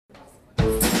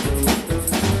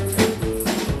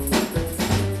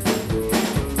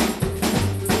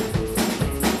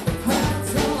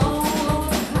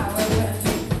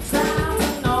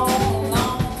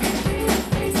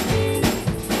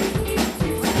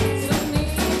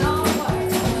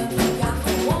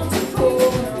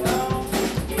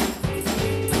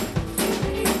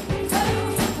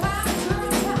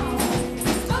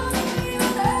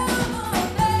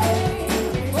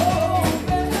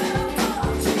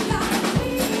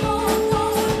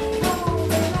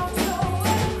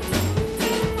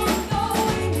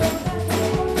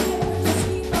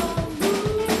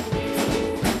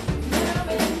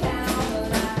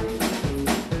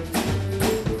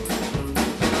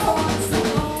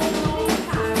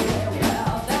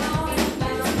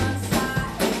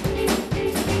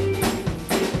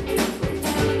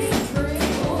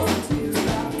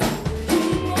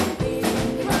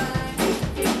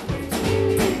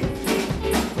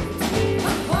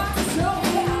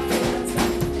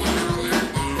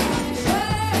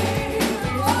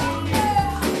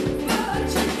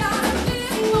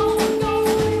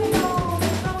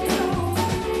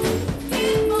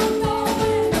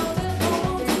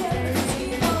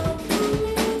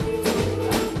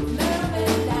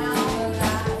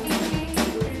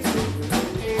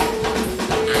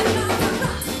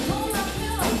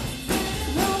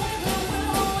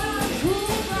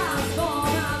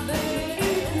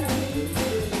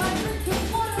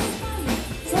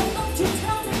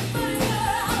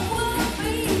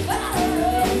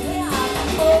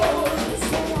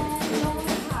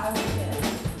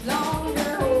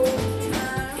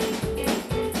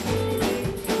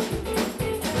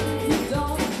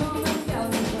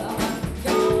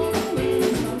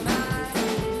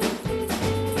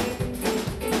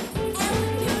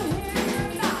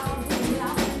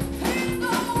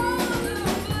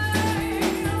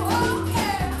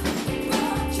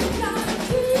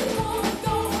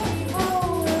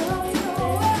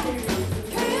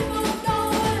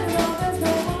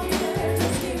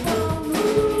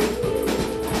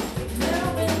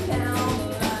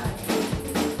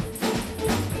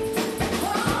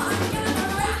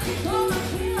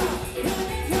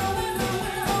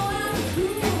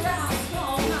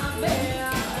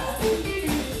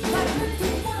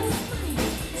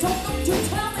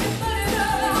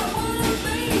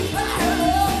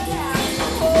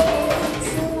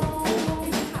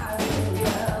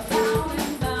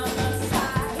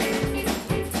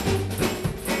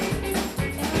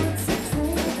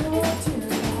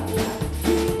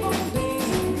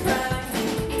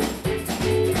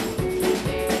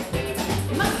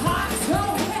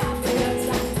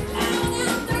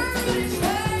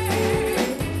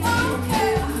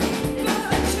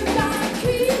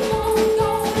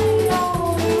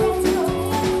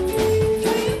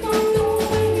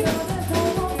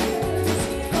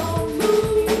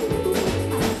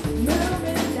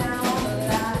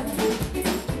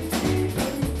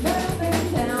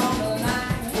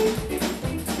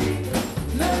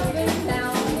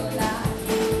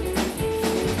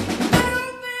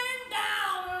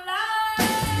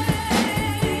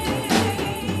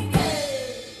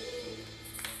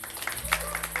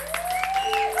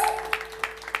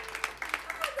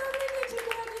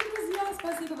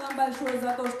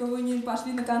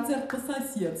пошли на концерт по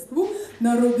соседству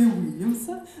на Робби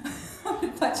Уильямса.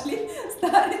 Предпочли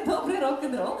старый добрый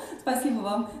рок-н-ролл. Спасибо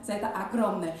вам за это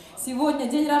огромное. Сегодня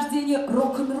день рождения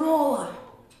рок-н-ролла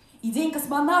и день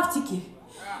космонавтики.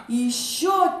 И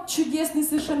еще чудесный,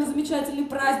 совершенно замечательный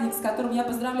праздник, с которым я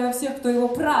поздравляю всех, кто его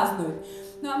празднует.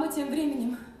 Ну а мы тем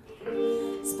временем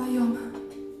споем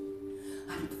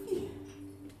о любви.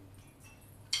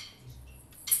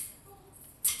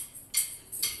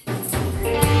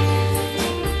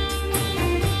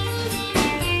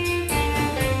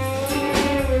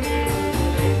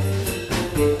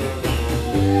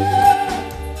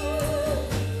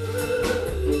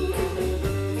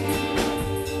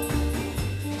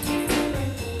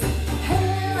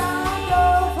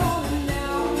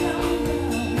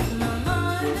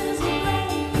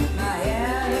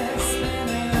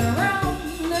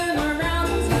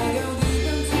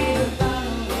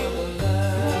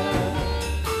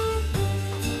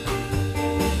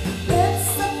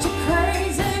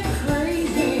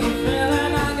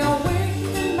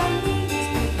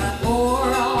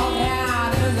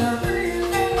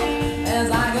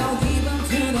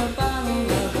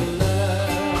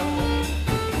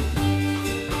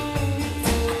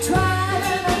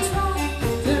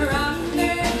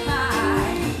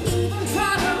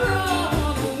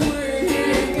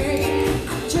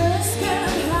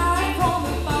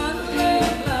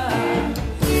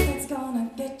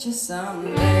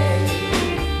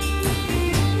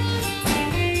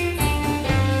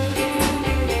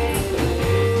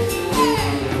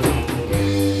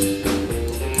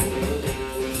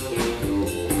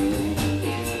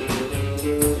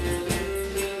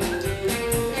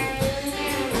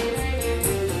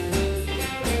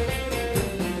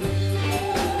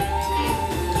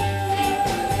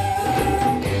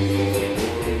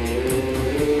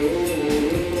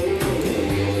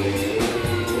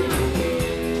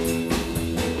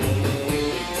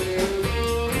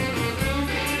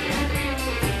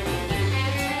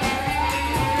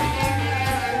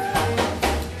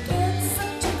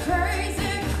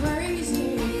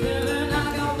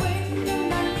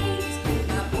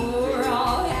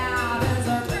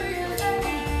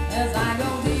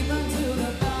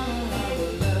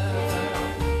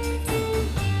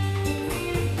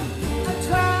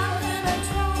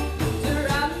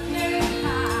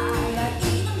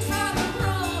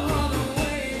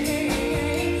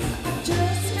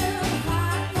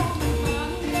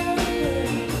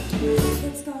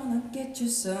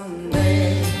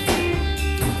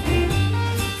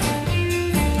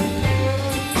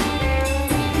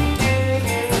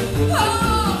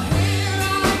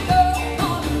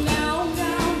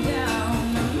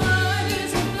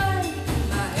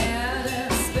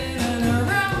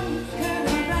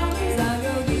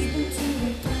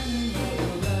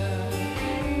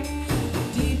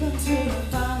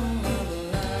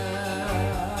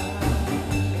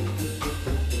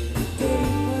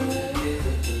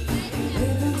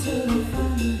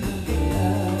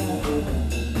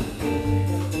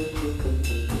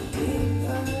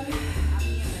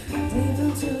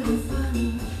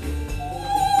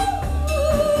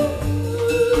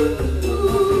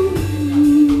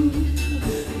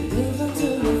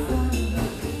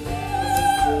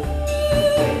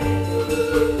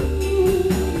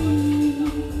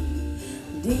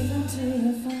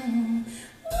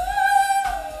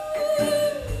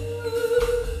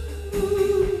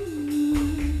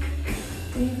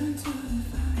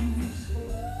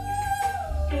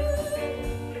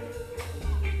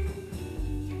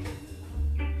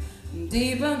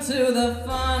 Deep into the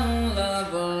fun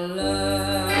of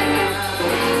love.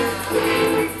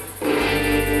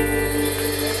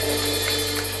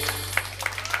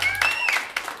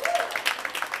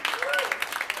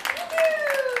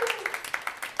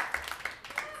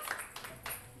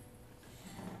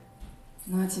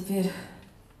 Ну а теперь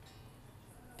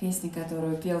песня,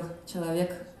 которую пел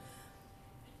человек,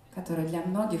 который для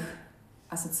многих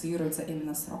ассоциируется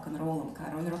именно с рок-н-роллом,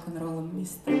 король рок-н-ролла,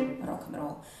 мистер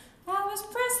рок-н-ролл. Elvis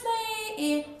Presley,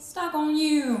 it's stuck on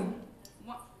you.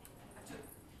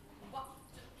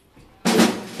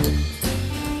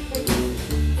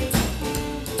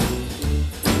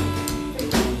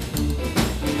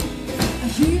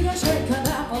 You don't shake an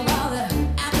apple on the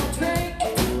apple tree.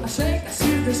 I shake a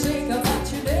sugar shaker,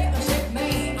 but you never shake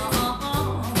me.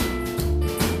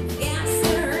 Yes,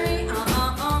 sir. Oh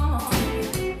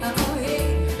yeah.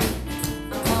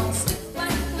 I'm gonna stick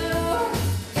like glue.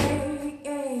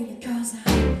 Hey, because I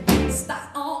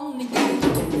stuck on you.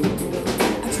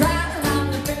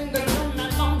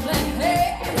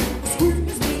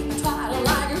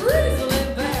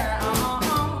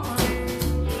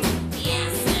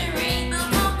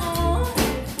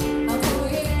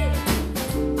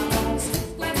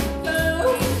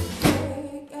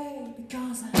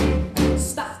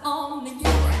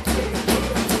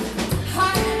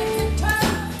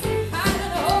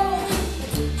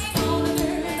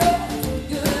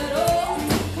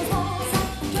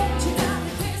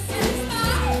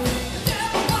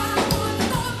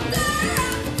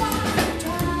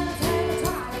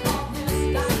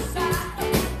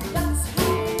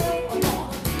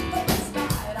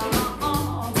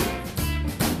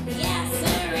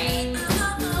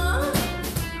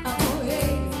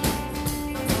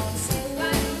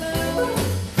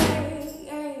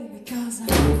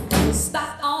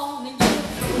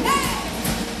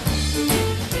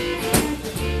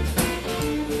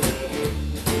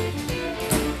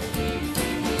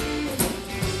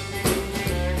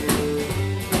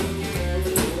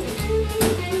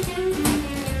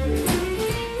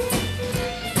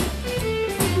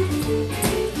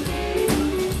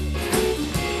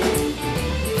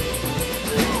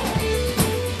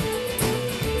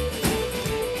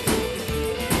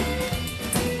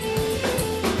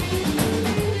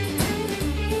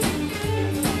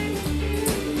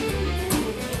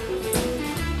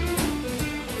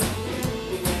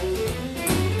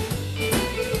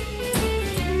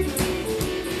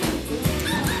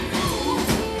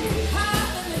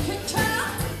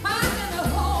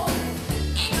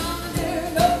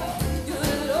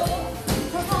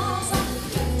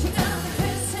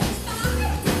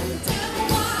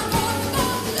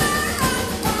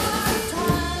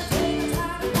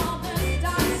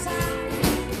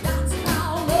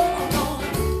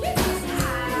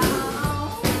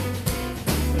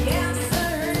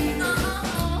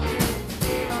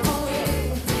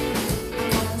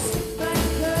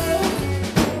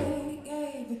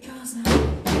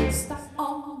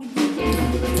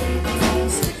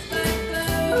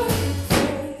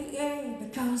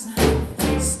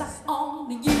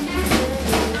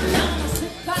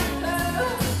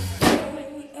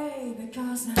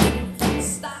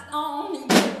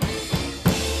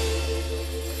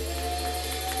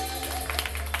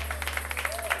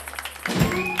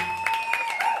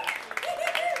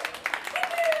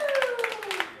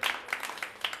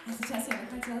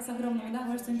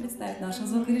 представить нашего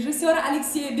звукорежиссера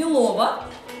Алексея Белова.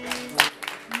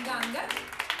 Ганга.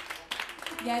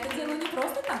 Я это делаю не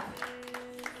просто так,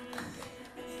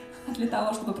 а для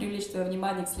того, чтобы привлечь твое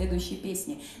внимание к следующей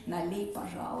песне. Налей,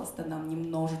 пожалуйста, нам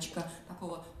немножечко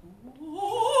такого...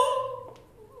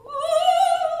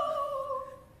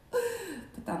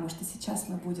 Потому что сейчас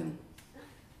мы будем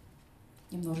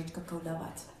немножечко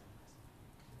колдовать.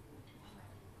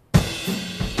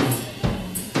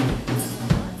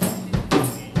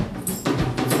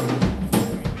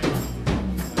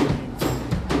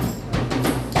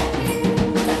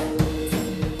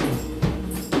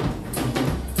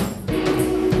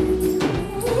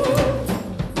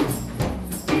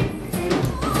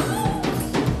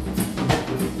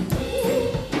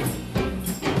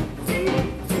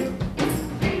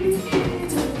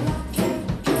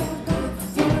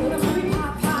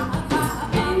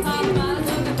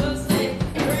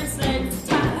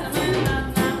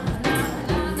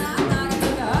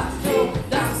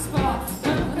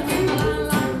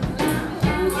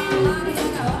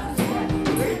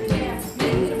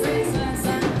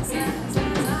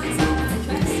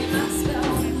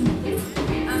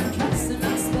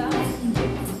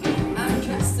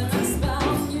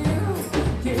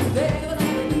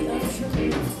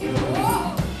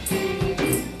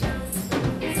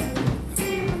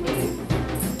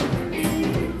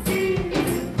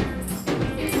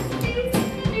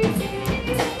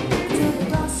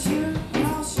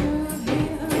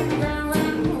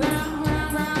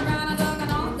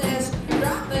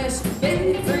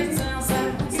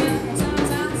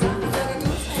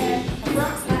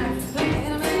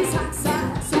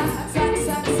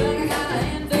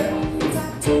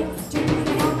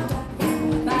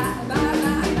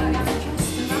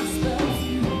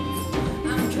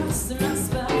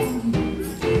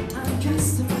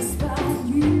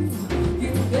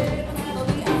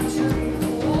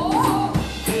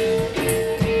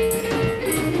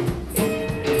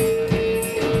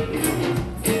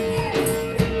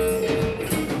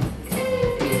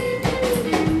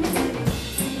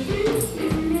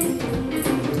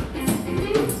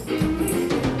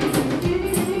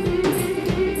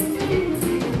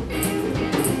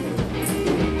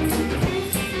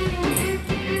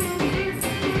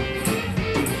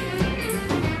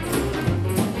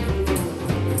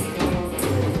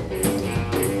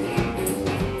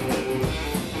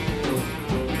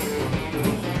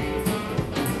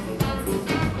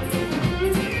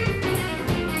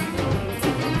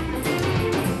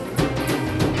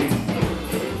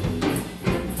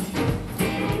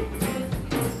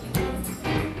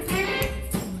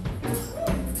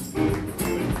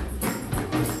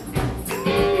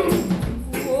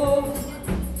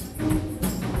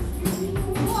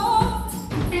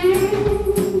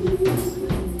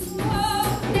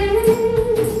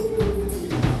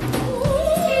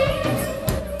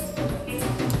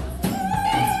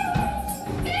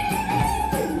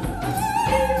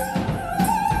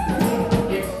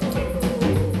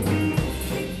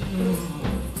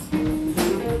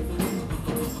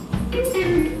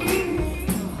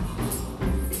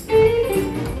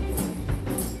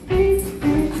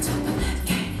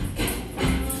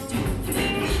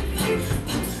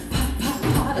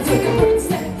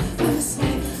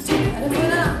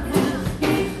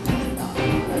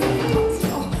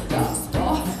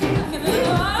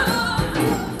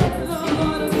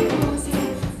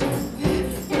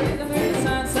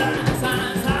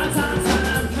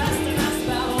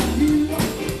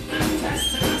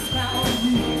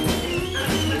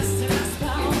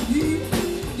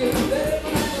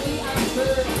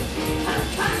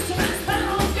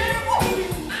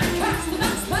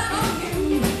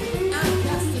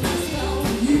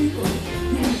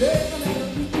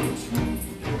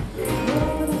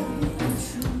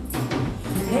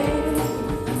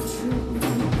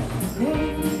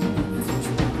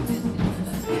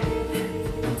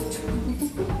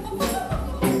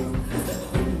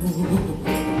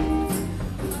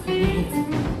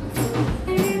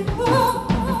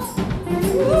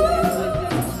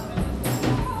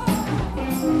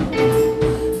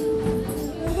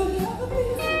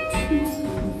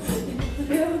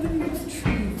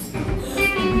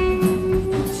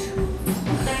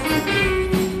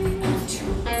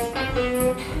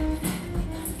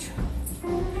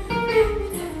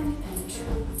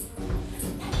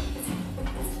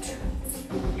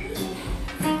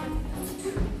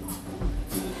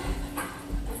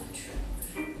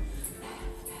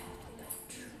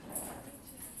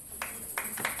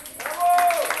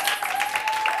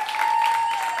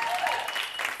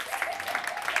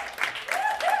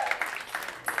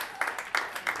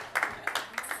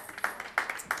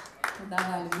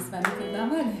 наколдовали, мы с вами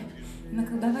колдовали,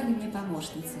 наколдовали мне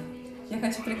помощницу. Я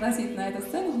хочу пригласить на эту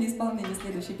сцену для исполнения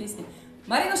следующей песни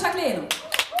Марину Шаклейну.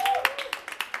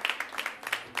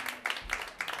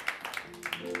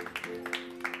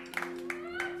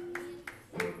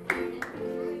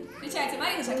 Встречайте,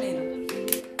 Марина Шаклейну.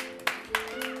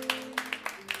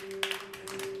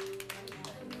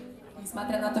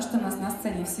 Несмотря на то, что у нас на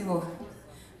сцене всего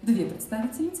две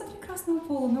представительницы прекрасного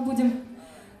пола, мы будем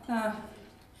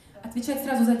отвечать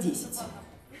сразу за 10.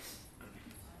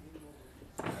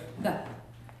 Да.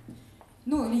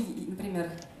 Ну, или,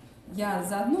 например, я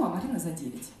за одну, а Марина за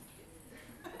 9.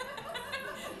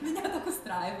 Меня так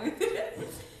устраивает.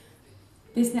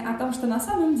 Песня о том, что на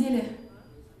самом деле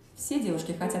все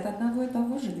девушки хотят одного и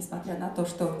того же, несмотря на то,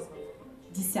 что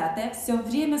 10-я все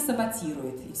время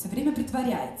саботирует и все время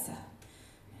притворяется.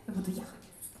 Это буду я.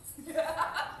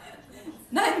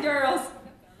 9 girls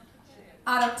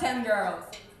out of 10 girls.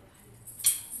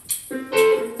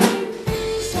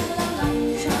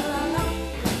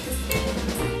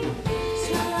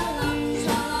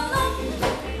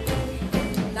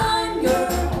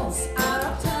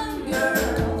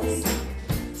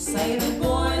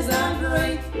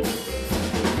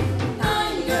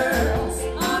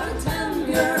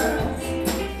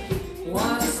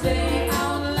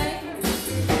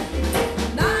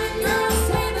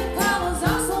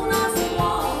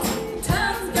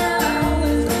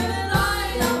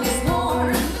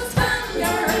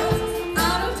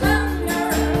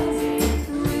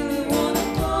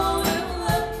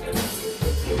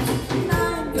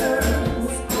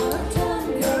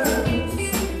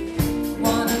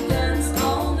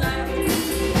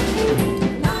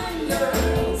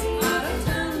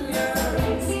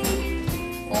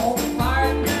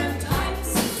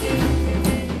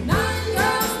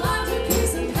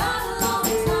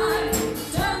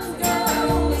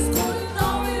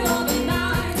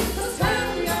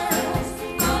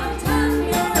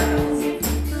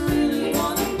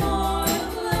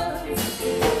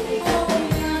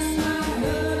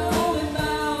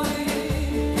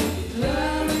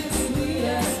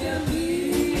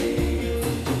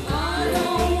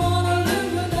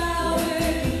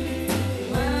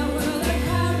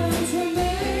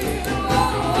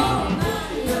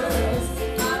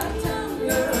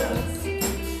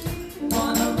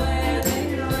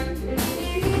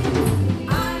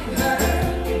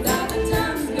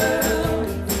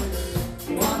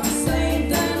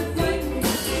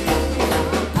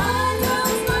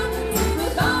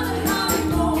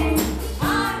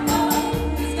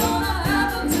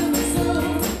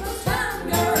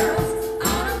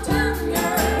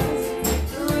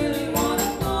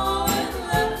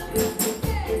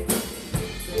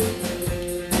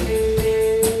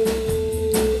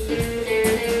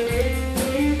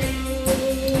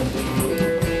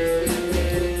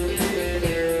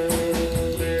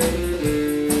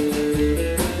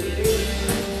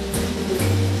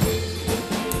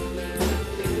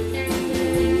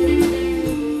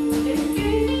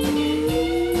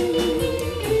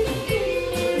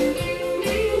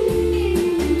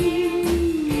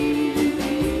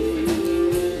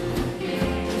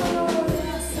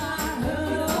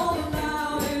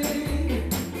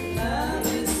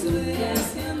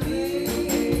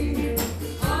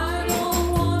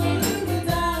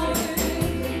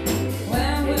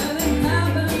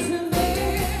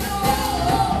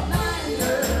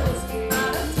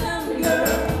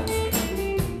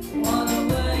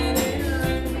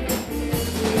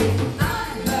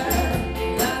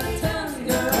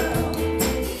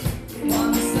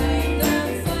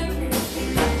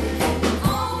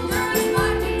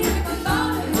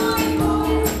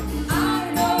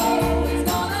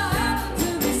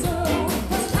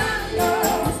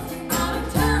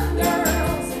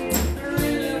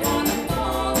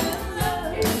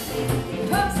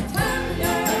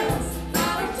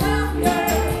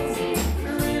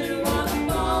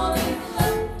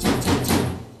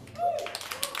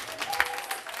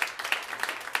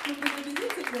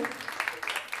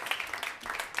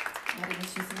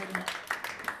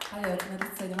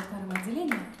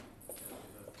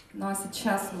 Ну а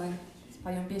сейчас мы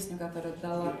споем песню, которая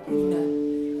дала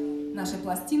имя нашей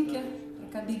пластинке,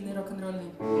 рокобильной,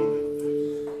 рок-н-ролльной.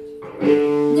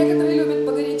 Некоторые любят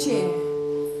погорячее.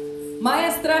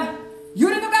 Маэстро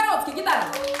Юрий Новгородский, гитара.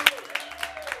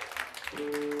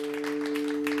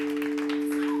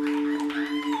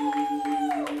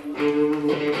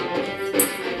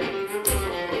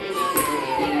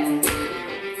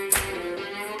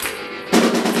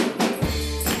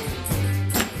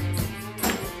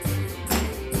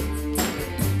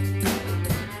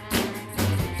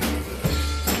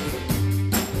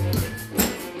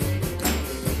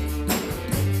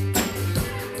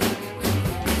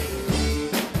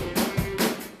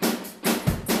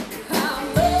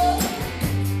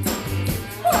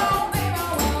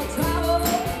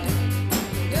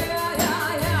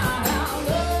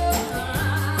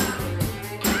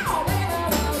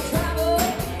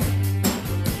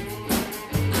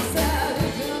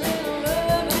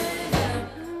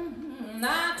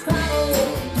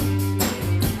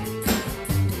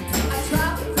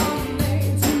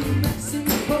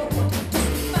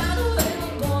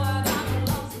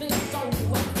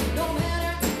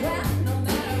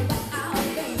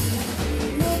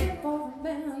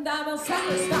 that will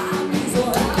satisfy me. So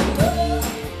I'll go.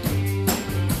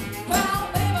 Well,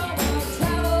 baby, we'll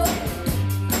travel.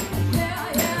 Yeah,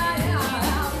 yeah, yeah,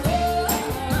 I'll go.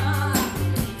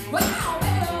 Well,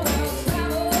 baby, we'll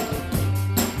travel.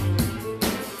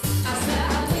 I said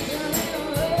I'll take you a little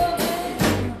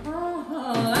loving.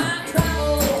 I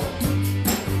travel.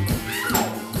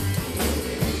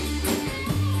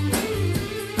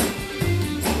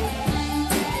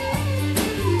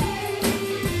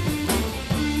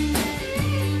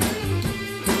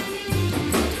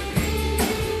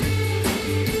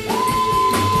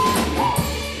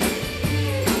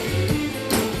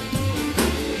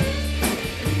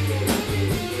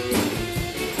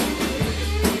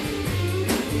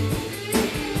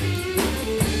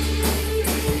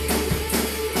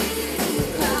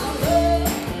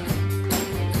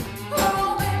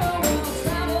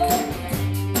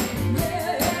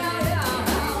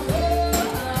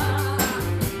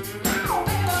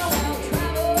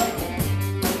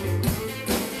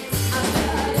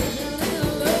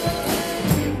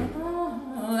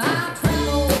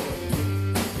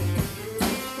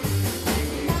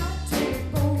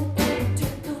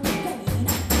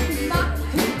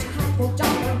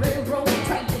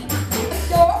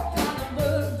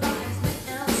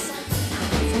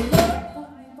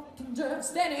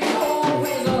 Standing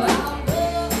always around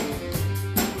her.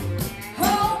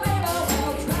 Oh, baby,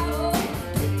 we'll travel.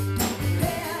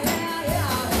 Yeah, yeah, yeah,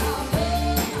 yeah.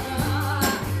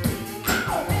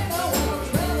 Oh, baby, we'll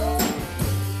travel.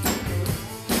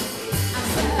 I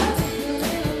said I'll take you a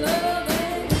little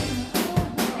loving. Oh,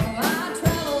 I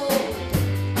travel.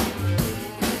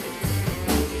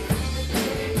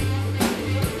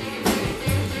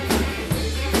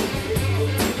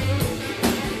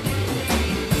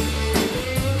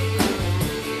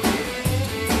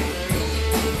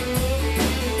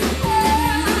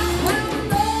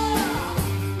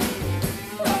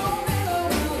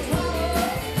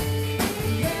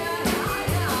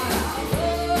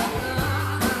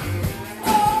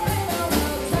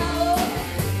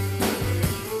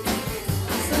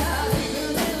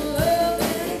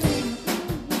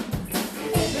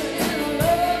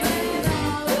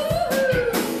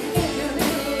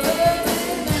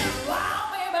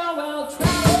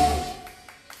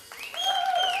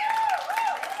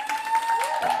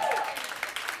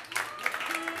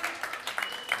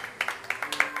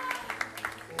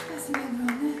 Спасибо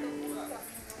огромное.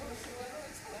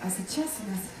 А сейчас у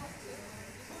нас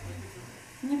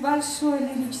небольшое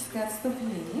лирическое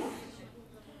отступление.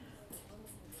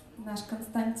 Наш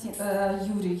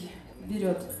Юрий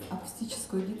берет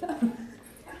акустическую гитару.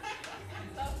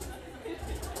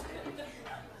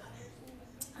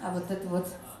 А вот эта вот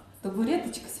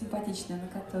табуреточка симпатичная, на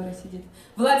которой сидит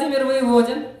Владимир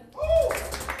Воеводин,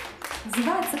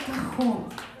 называется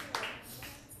 «Кахон».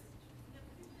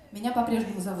 Меня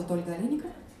по-прежнему зовут Ольга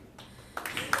Олейникова.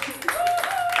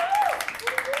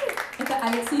 Это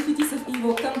Алексей и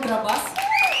его контрабас.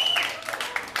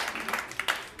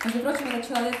 Между прочим, этот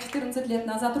человек 14 лет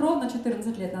назад, ровно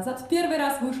 14 лет назад, в первый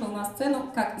раз вышел на сцену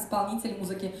как исполнитель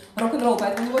музыки рок-н-ролл.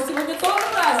 Поэтому у него сегодня тоже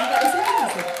праздник. Алексей.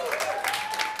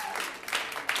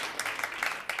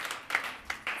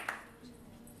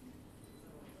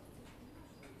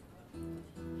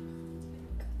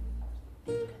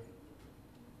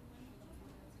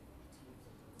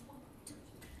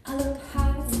 I look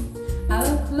high, I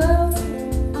look low,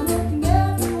 I'm looking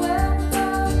everywhere I go.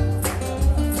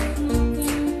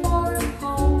 Looking for a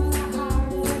home in the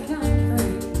heart of the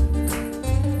country.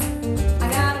 I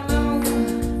gotta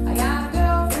move, I gotta go.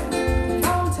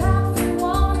 Don't tell me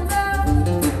what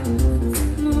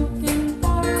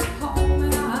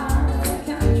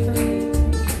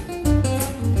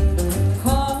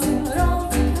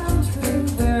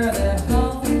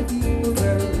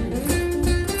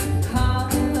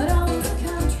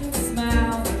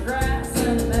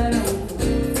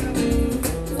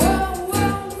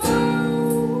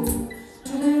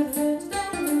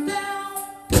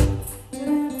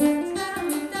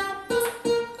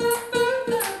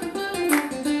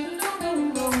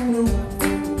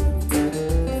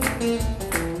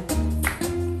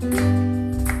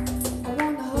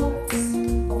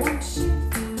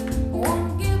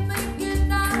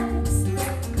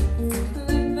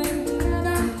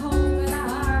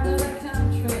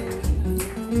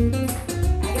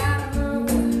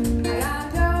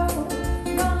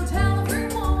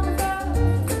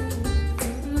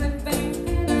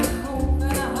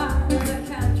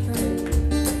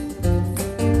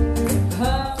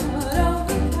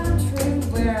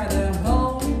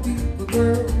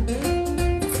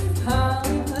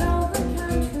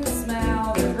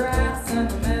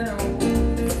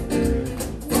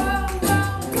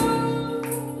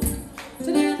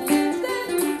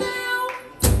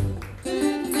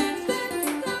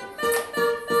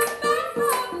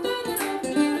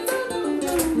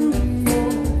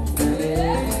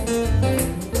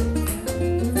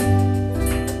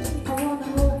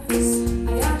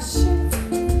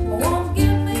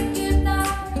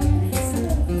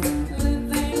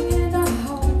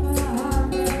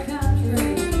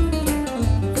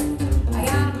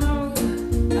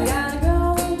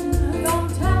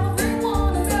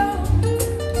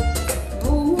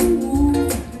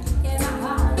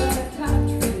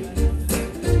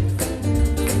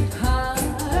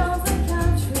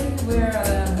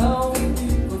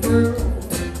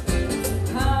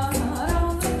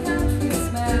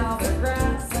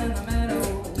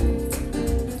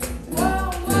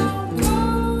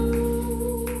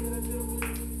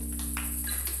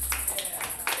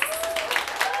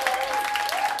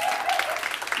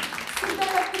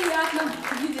всегда так приятно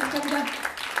видеть, когда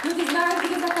люди знают,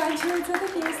 где заканчивается эта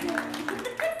песня.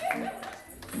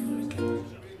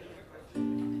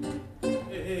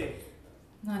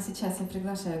 Ну а сейчас я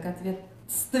приглашаю к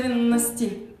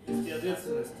ответственности. И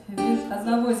ответственность.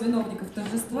 Одного из виновников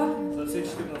торжества. За все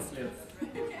 14 лет.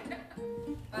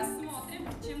 Посмотрим,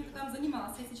 чем ты там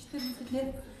занимался эти 14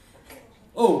 лет.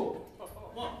 Оу!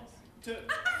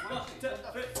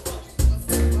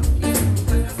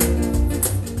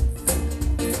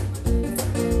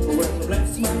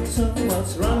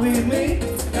 What's wrong with me?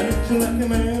 I look like a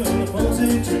man on a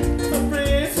posy tree. My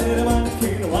friends said I'm on the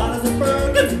king, why does it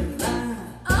burn?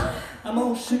 I'm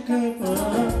all shook up.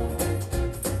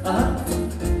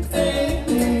 Hey,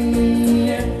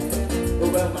 yeah.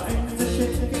 Well, my hands are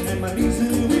shaking and my knees are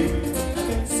weak. I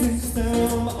can't sit still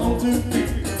on my own 2 feet.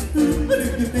 But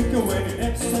if you think of when you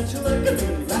act such a like a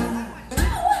me,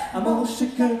 I'm all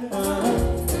shook up.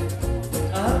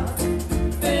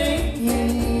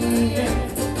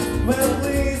 Well,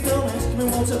 please don't ask me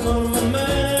what's on my mind.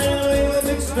 I'm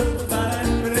mixed up, but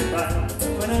I'm pretty fine.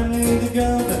 When I'm near the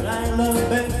girl that I love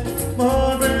best,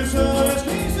 my baby says,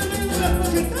 please don't do that.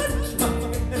 You touch my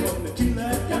fucking head on the G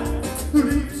like guy who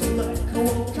leaves her like a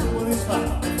walk out on his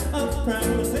fire. I'm proud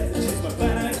to say that she's my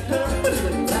bad girl, but it's a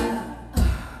lie.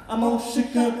 I'm all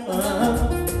shook up.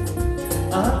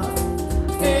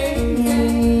 Hey,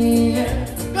 yeah,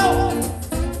 go!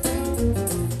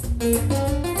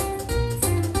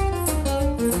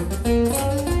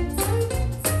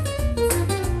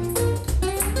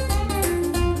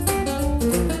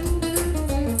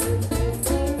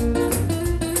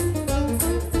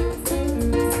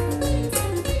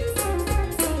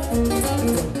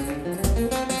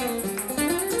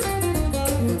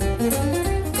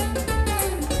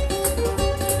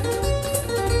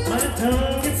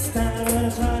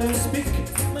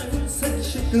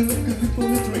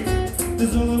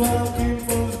 There's only one thing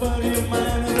for this body of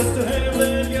mine, and that's to have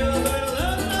that girl that I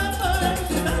love.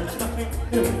 She touched my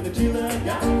finger with the G like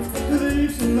guy who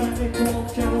leaves him like a cold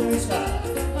camel in his fire.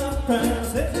 I'm proud to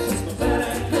say she's my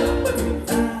bad girl, but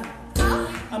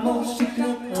I'm all shook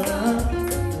up.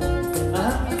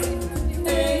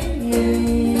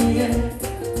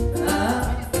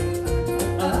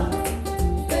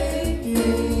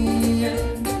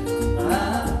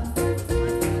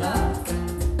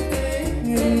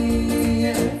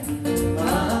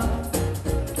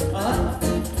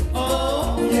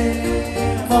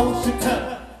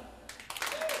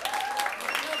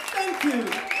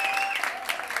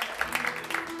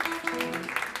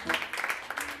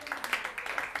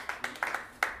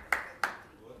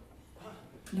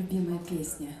 Любимая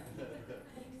песня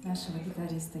нашего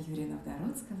гитариста Юрия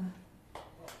Новгородского.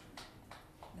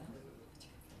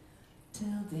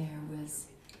 Till there was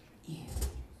you.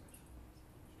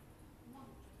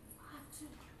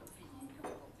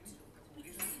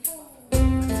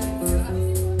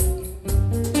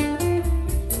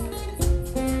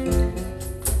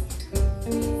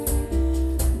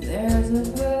 There's a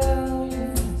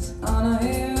bells on a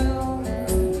hill,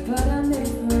 but I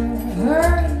never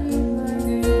heard you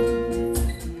again.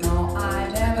 No, I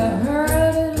never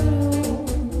heard it all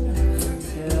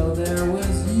till there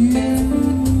was you.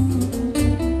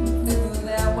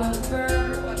 There was birds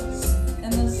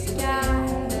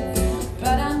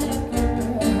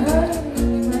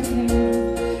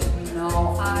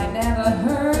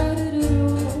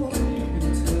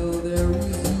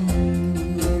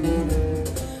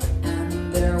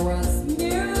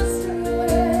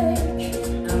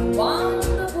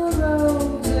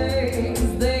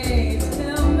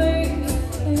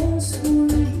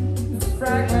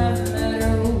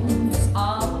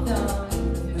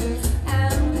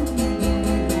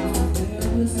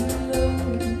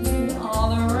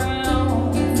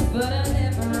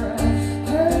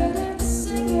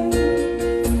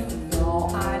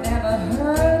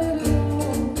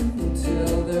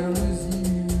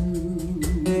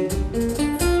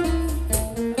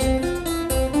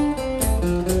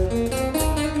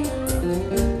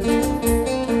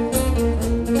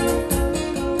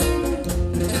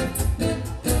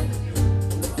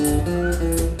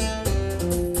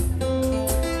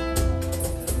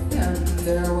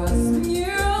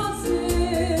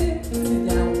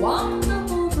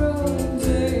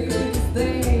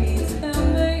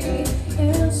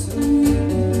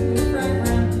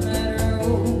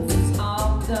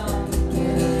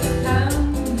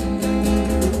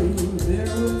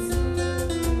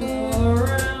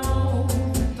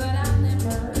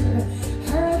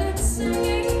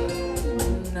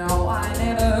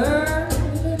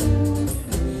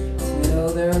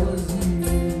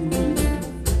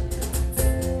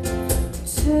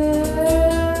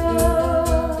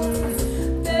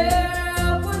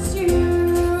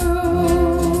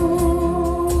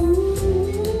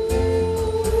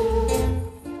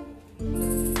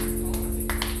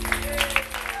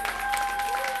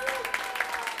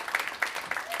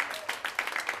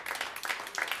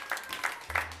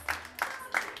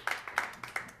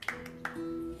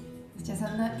Сейчас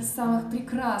одна из самых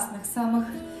прекрасных, самых,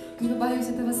 не побоюсь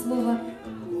этого слова,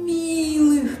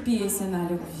 милых песен о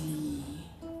любви.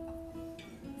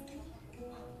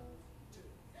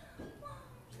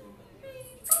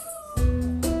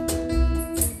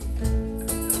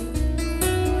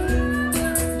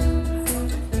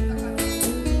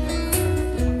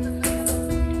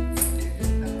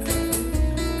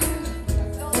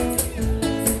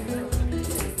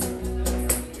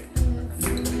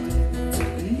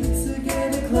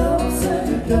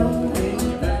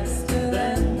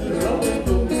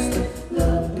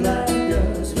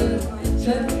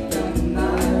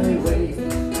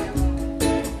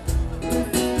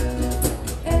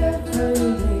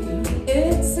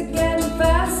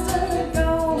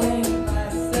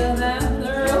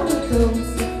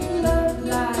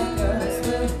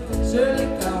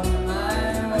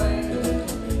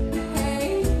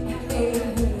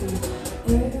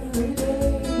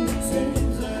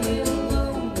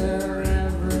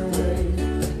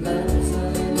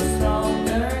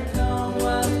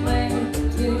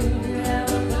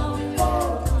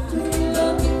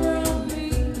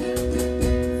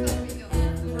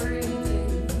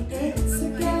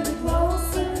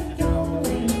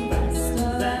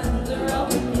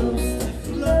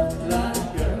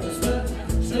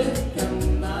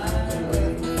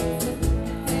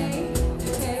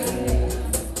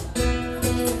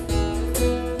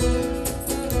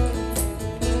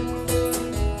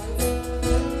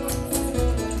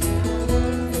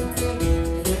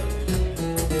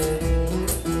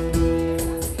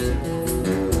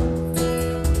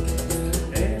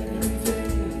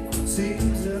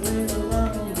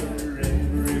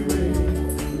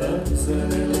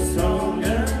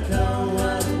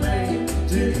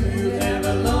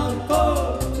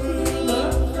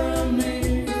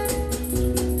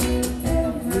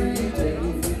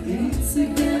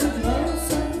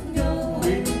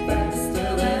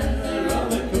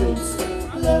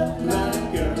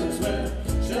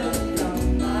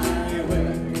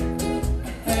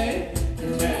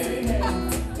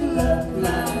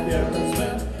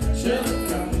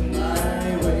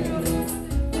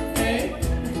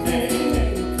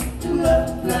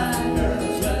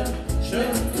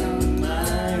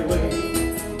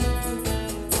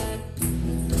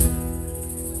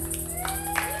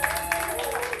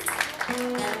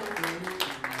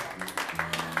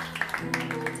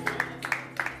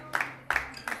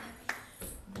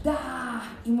 Да,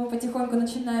 и мы потихоньку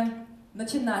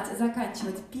начинать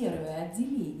заканчивать первое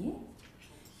отделение.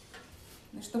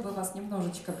 Ну, чтобы вас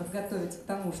немножечко подготовить к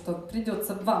тому, что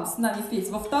придется вам с нами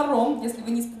петь во втором, если вы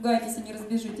не испугаетесь и не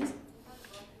разбежитесь.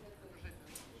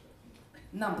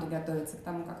 Нам приготовиться к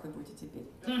тому, как вы будете петь.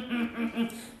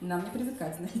 Нам не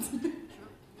привыкать, знаете.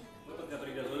 Мы пока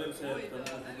приготовимся к тому,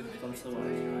 как будем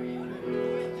танцевать.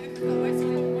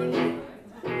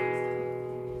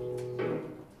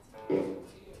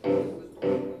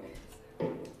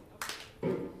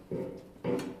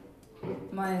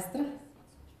 Маэстро.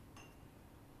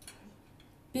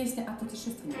 Песня о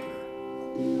путешественниках.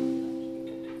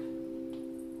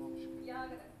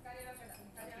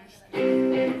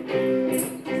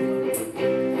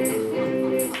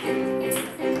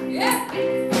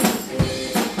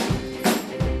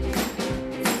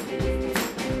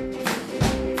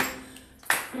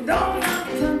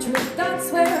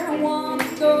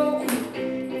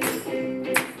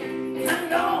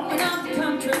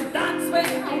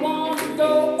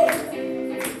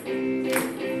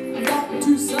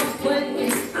 To some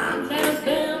place I've never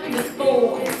been before.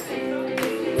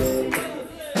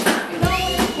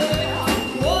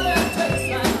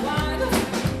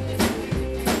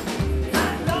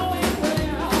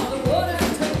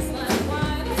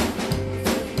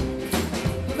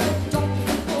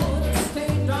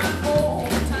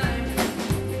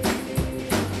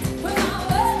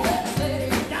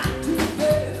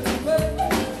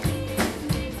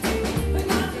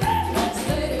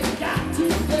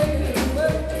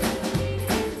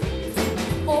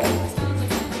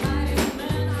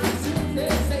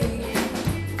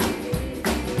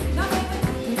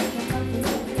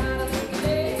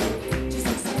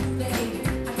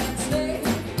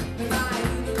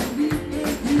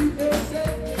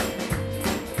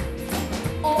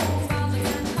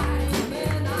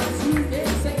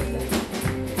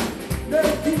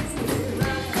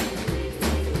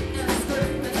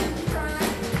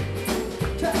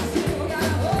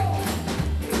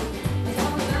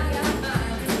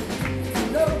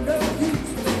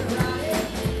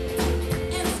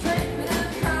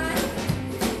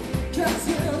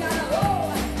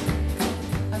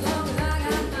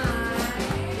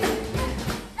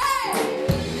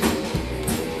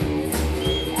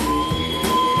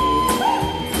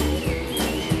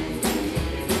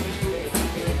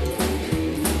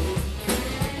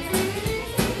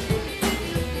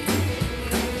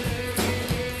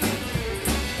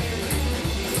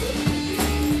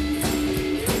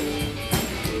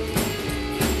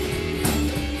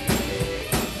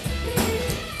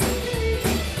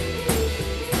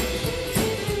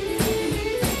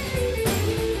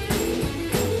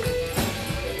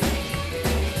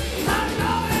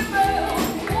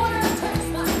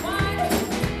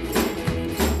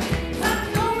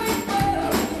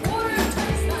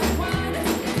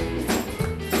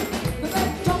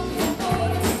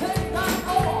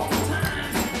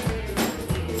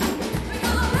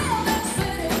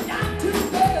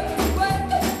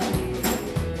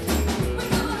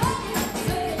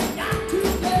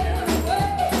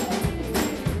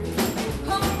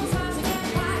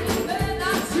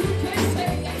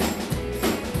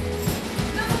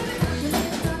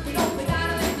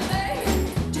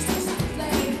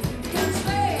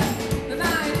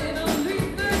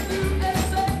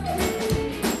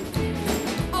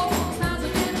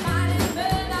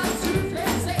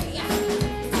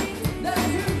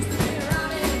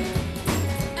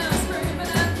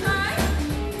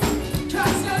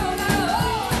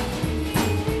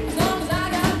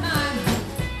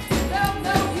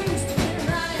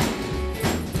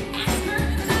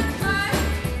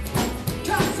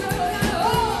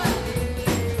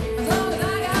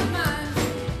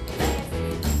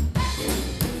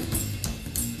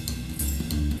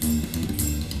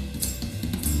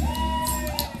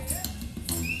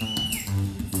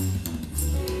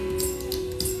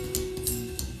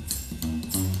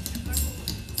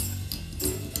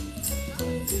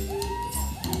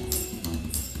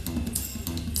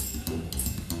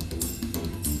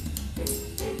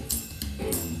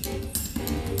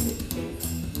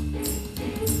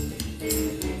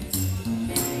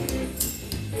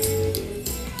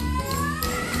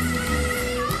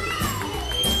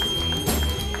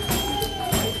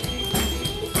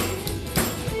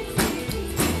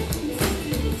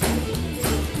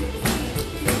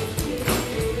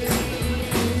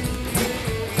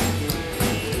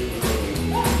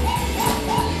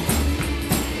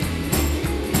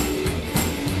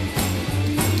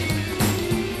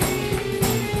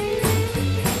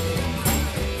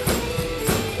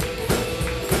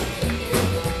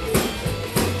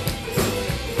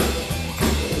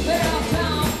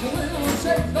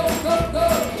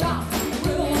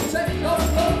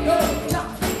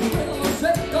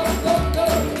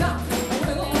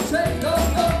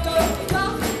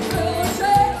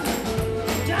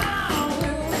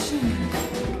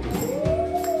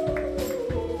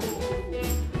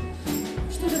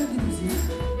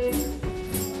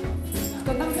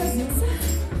 загрузился.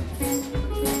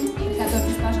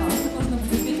 Готовьтесь, пожалуйста, можно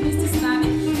будет петь вместе с нами.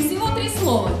 Всего 3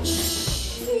 слова.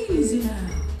 Easy now.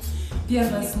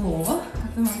 Первое слово,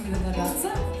 как вы могли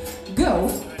догадаться,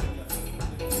 go.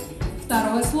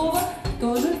 Второе слово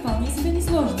тоже вполне себе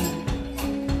несложное.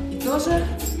 И тоже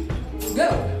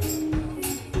go.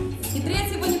 И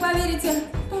третье, вы не поверите,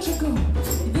 тоже go.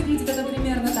 И выглядит это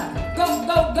примерно так. Go,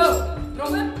 go, go.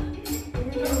 Пробуем?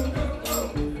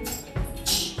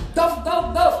 Go,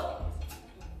 go, go.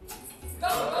 Go,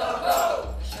 go, go.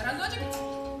 Еще разочек.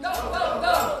 Go, go,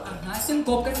 go. Ага,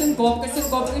 синкопка, синкопка,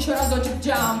 синкопка. Еще разочек.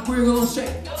 Jump, wiggle,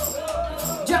 shake.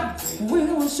 Jump,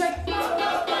 wiggle, shake.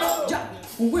 Jump,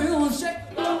 wiggle, shake.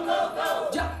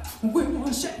 Jump,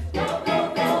 wiggle, shake.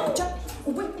 Jump,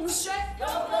 wiggle, shake.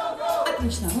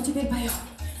 Отлично, ну теперь поем.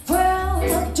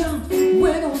 Well, jump,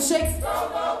 wiggle, shake.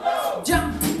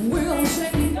 Jump, wiggle,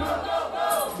 shake.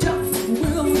 Jump,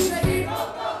 wiggle, shake.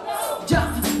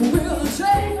 Jump, wiggle,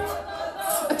 shake.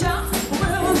 Jump,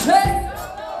 wiggle, shake.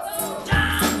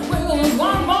 Jump, wiggle,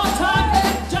 one more time.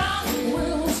 Jump,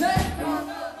 wiggle, shake.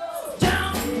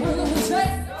 Jump, wiggle,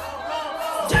 shake.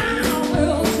 Jump,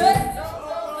 wiggle, shake.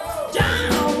 Jump,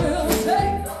 wiggle,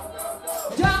 shake.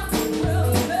 Jump,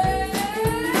 wiggle, shake.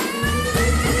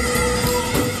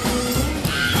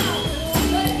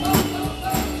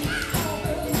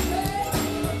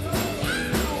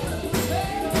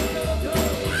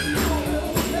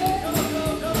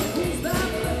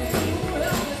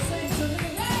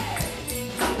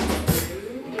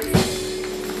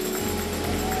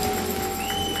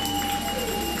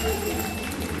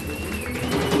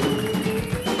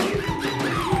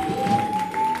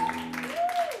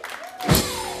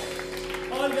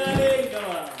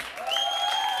 Oleynikova.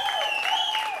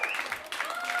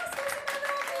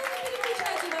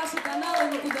 Переключайте ваши каналы,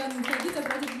 никуда не уходите,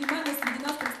 обратите внимание, среди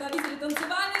нас представители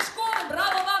танцевальной школы.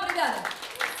 Браво вам, ребята!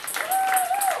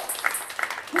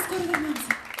 Мы скоро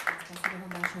вернемся. Спасибо вам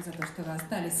большое за то, что вы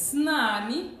остались с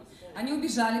нами. Они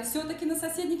убежали все-таки на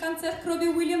соседний концерт к Робби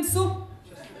Уильямсу.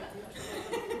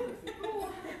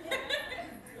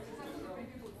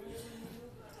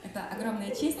 Это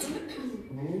огромная честь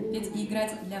петь и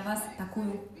играть для вас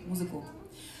такую музыку.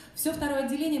 Все второе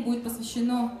отделение будет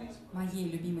посвящено моей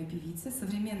любимой певице,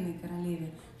 современной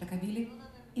королеве рокобили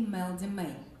Мелоди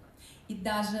Мэй. И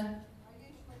даже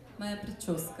моя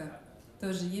прическа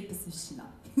тоже ей посвящена.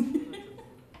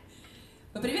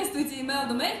 Поприветствуйте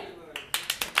Мелоди Мэй,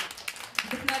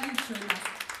 вдохновившую нас.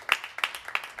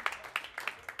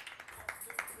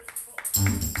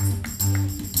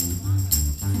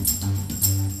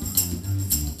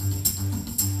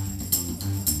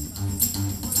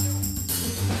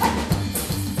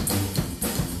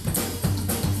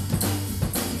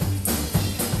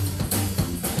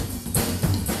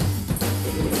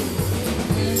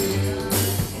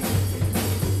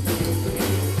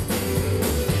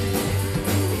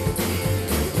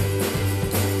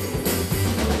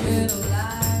 Little light.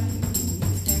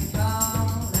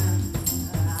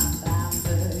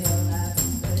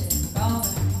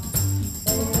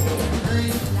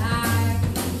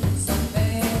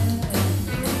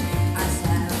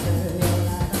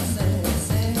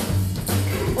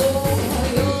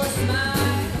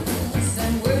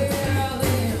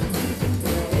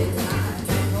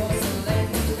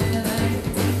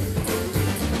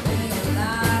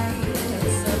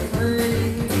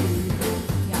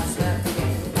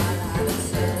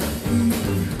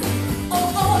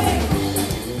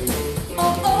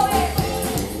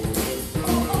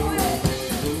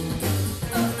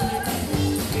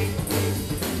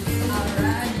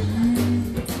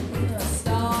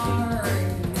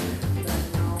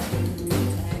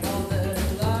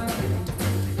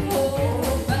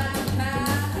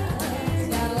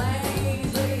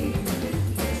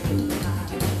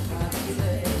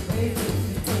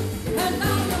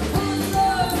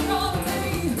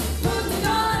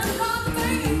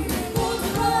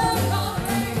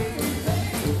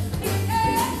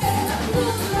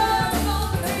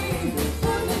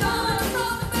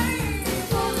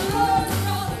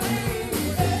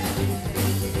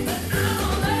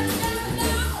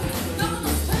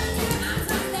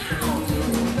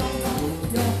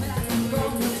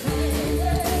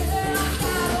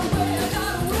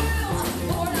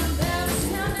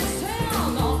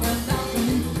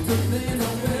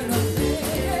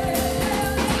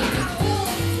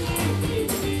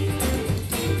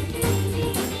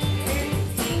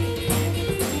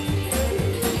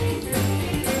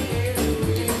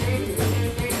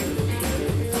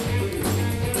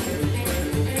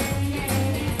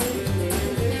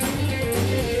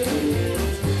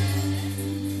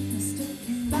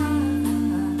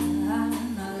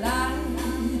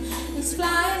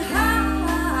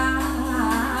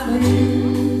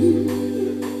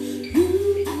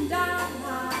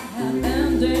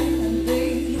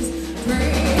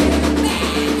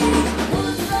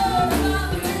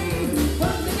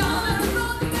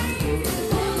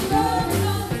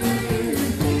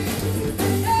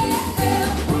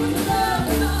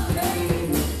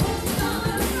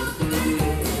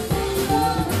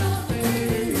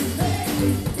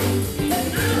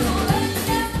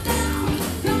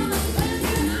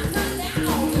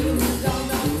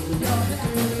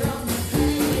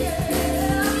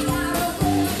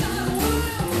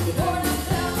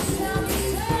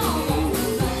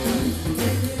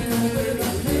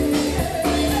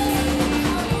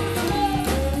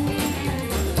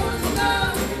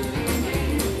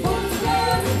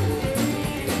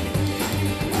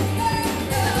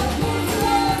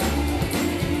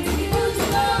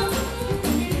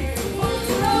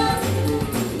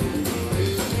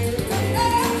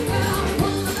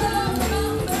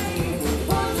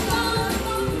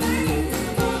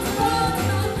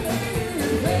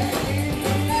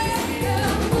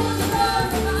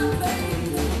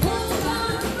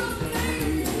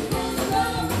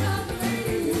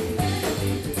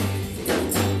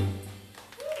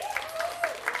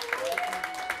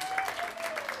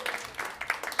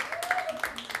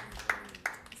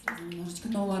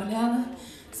 Нового Орлеана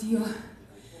с ее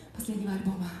последнего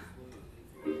альбома.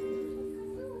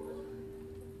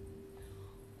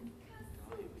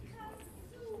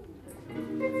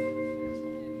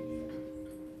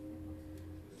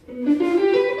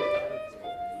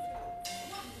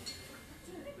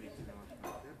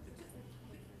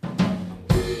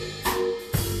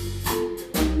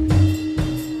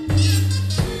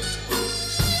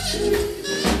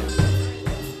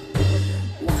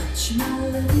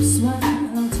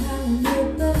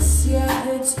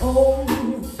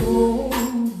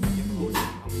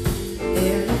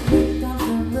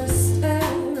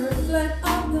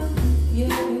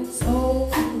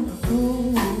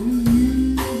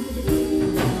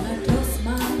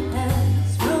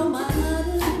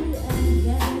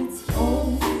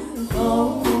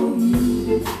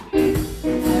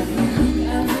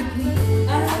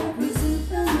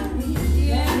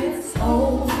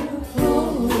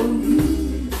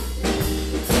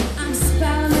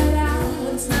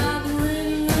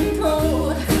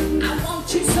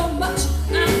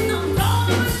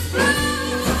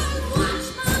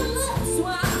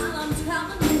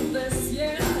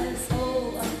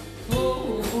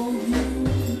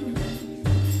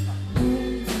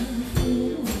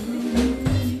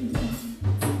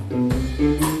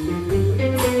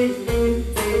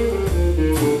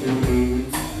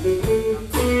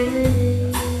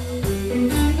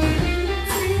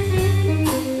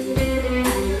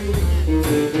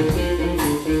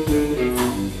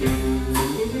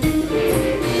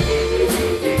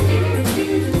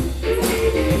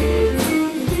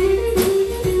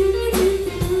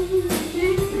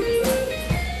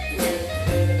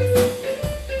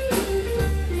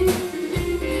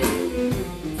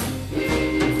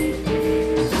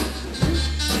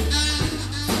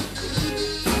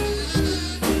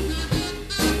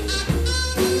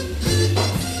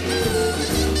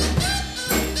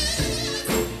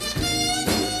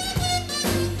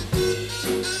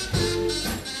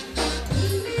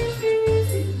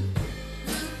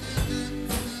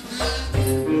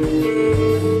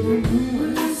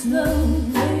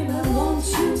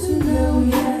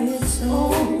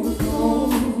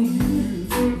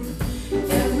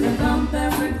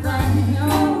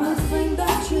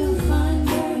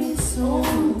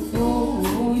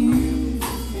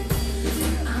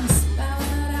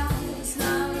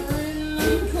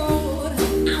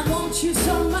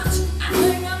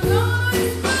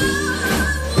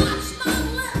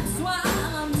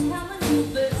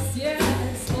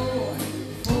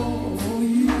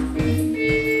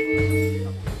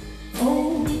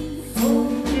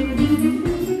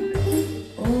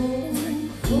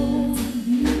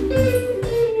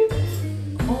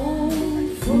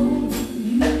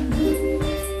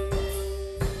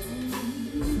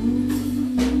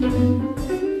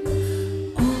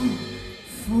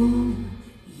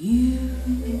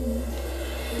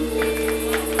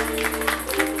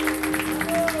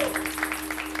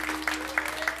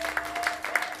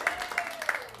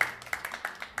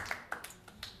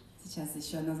 Сейчас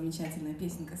еще одна замечательная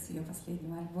песенка с ее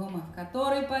последнего альбома, в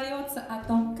которой поется о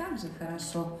том, как же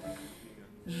хорошо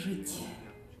жить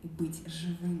и быть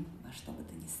живым во что бы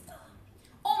то ни стало.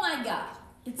 Oh my God,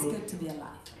 it's good to be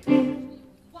alive.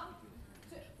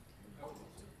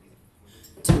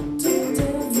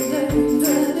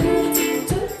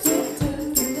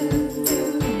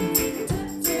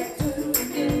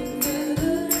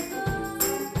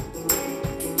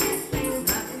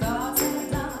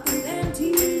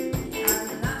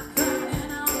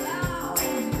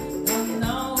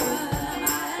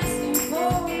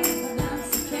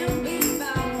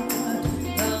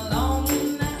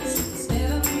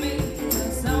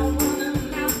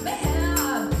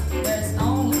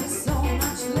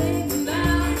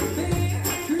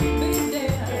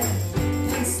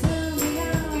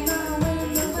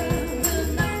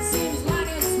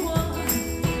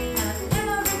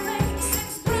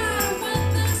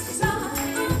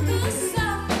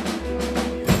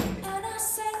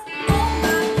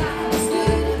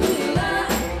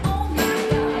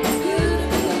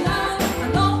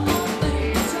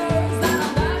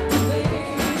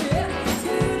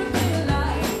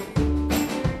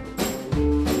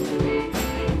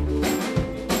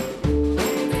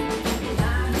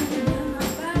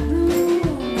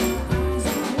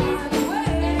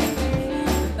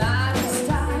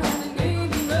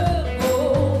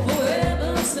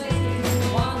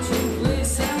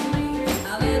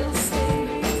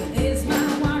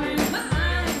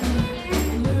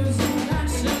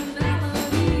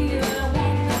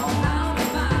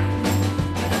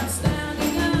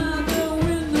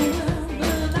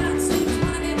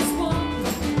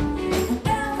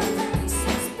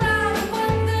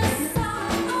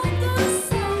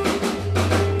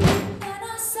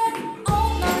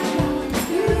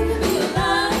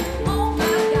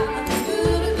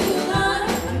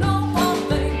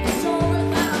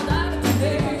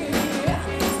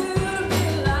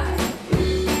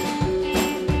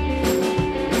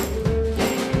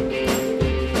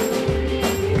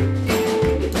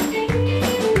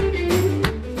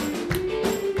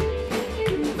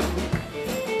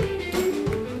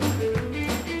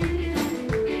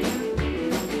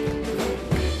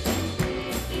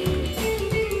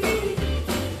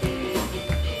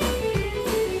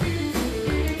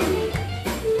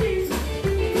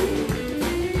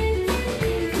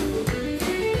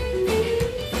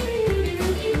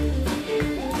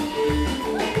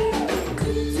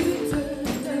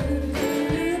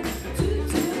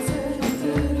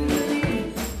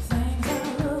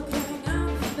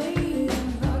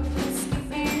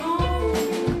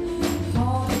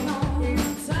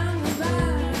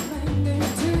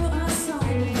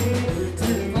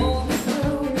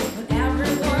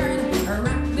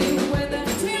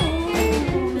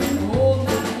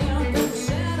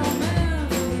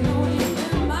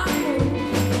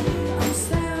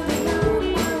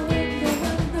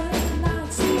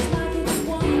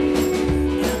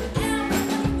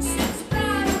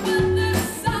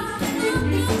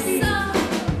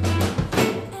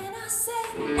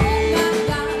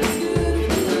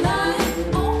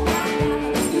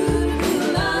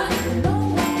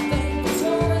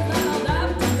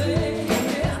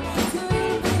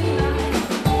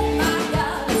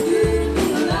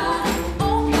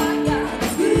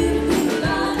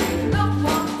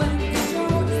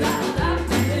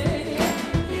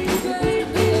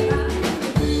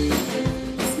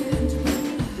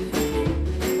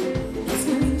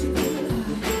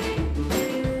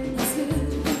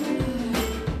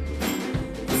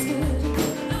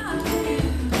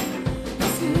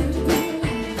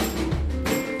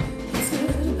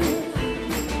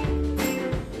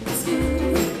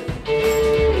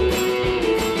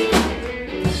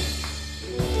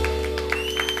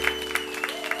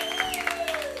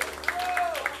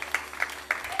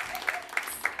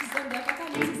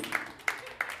 Теперь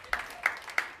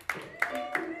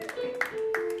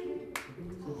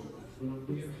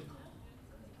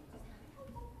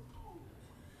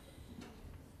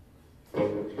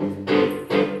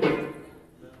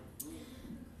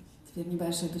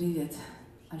небольшой привет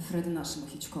Альфреду нашему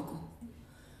Хичкоку.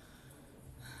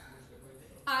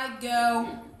 I go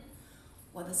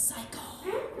with a psycho.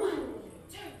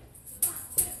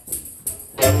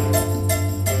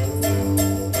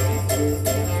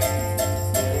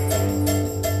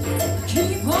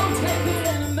 Keep on taking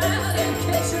a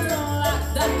medication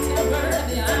like that temper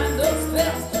behind those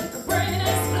pills. The brain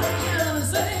is flying,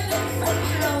 sitting in front.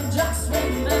 Just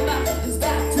remember, it's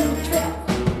got to kill.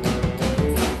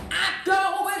 I go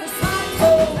with a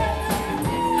psycho.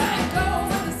 I go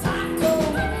with a psycho.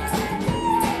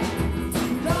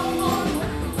 No one.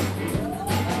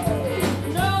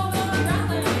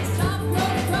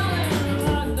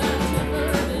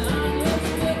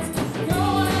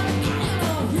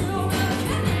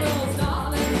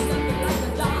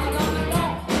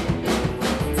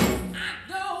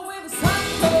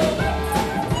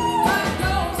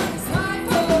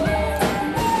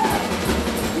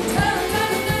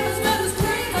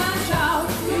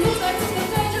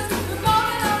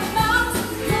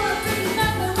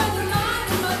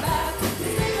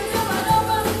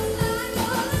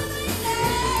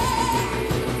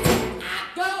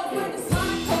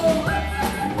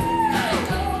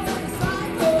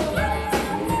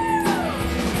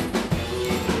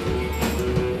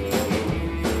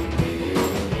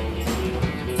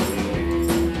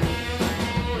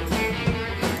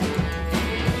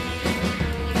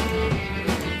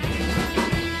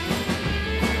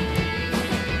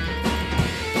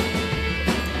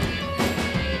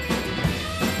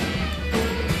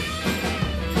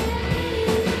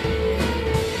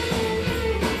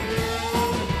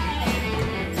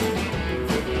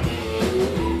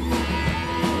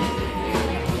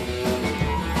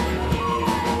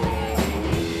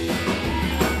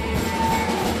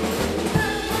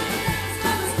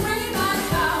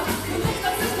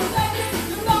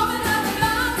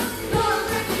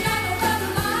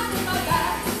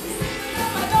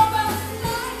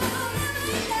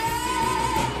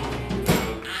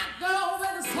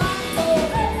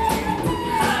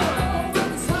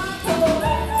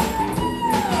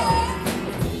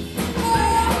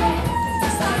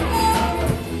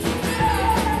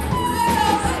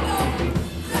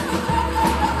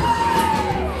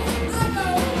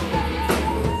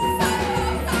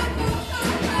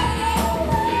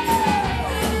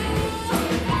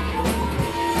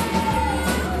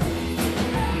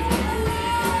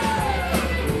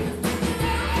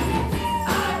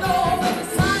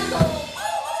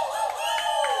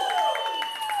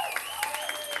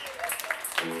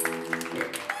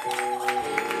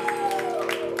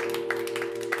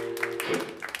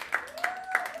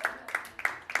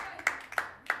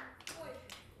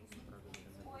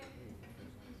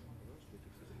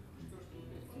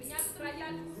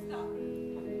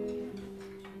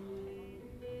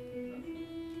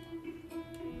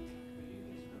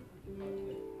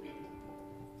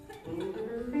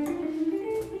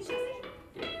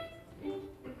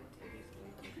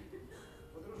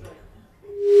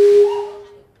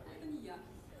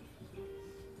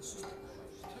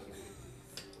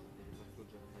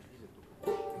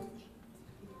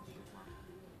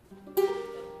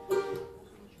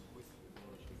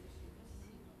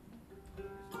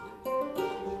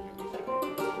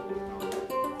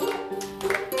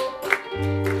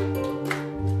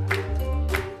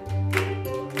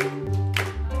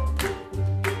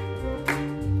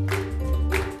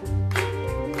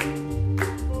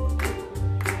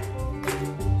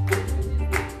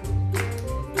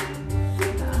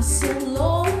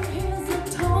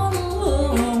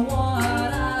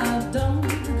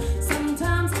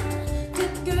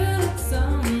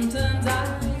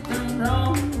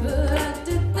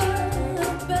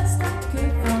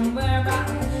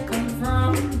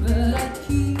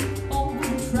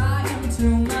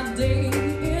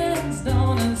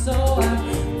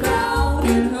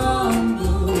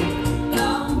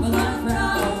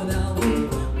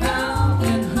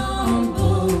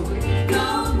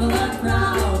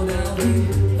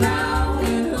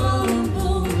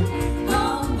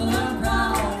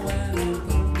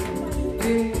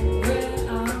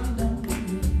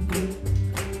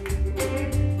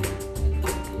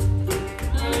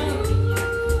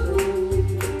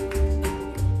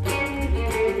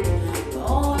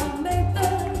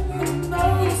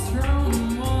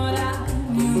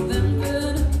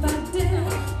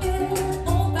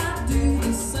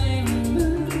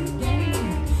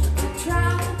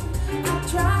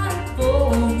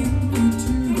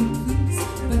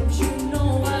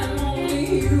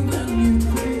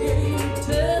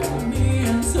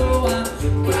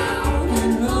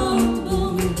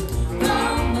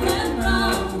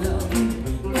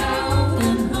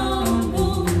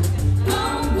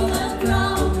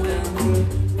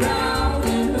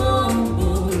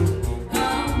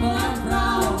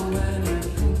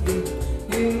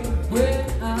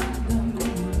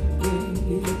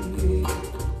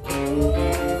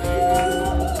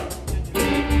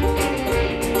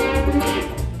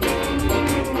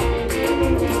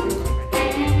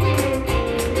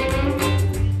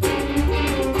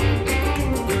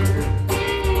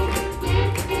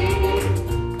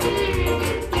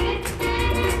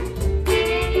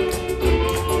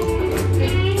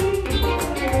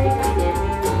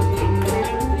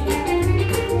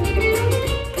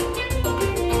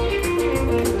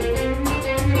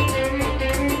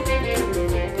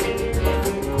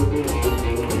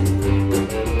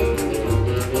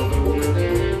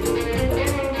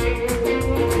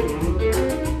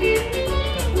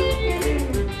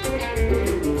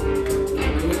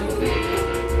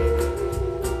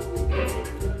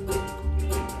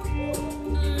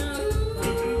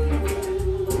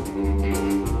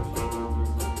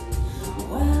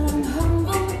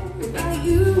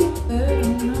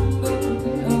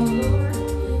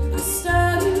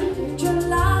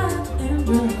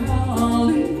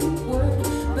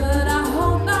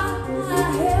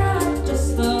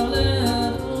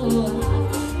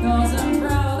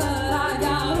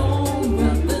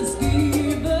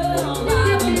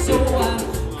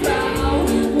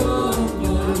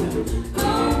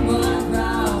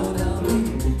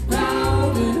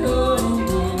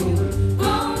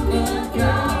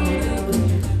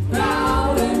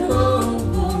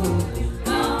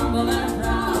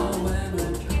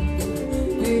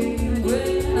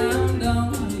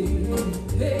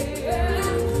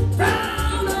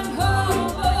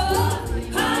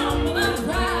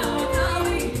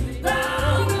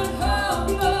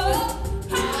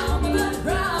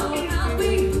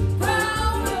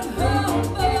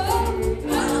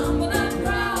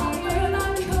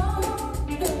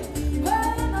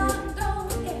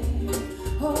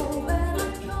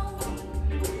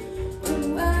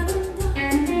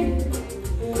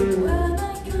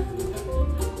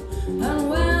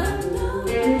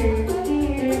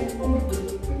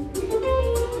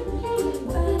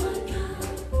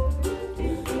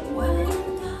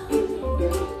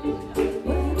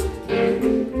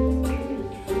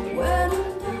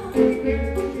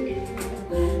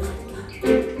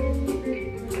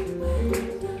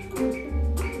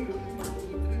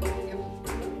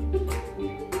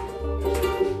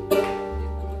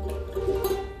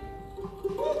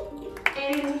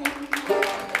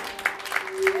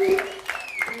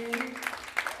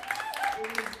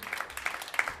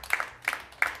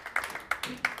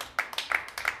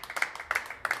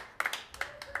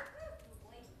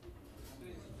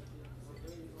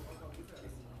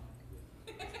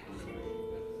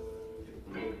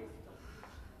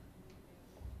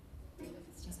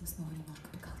 мы снова немножко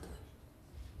поколдуем.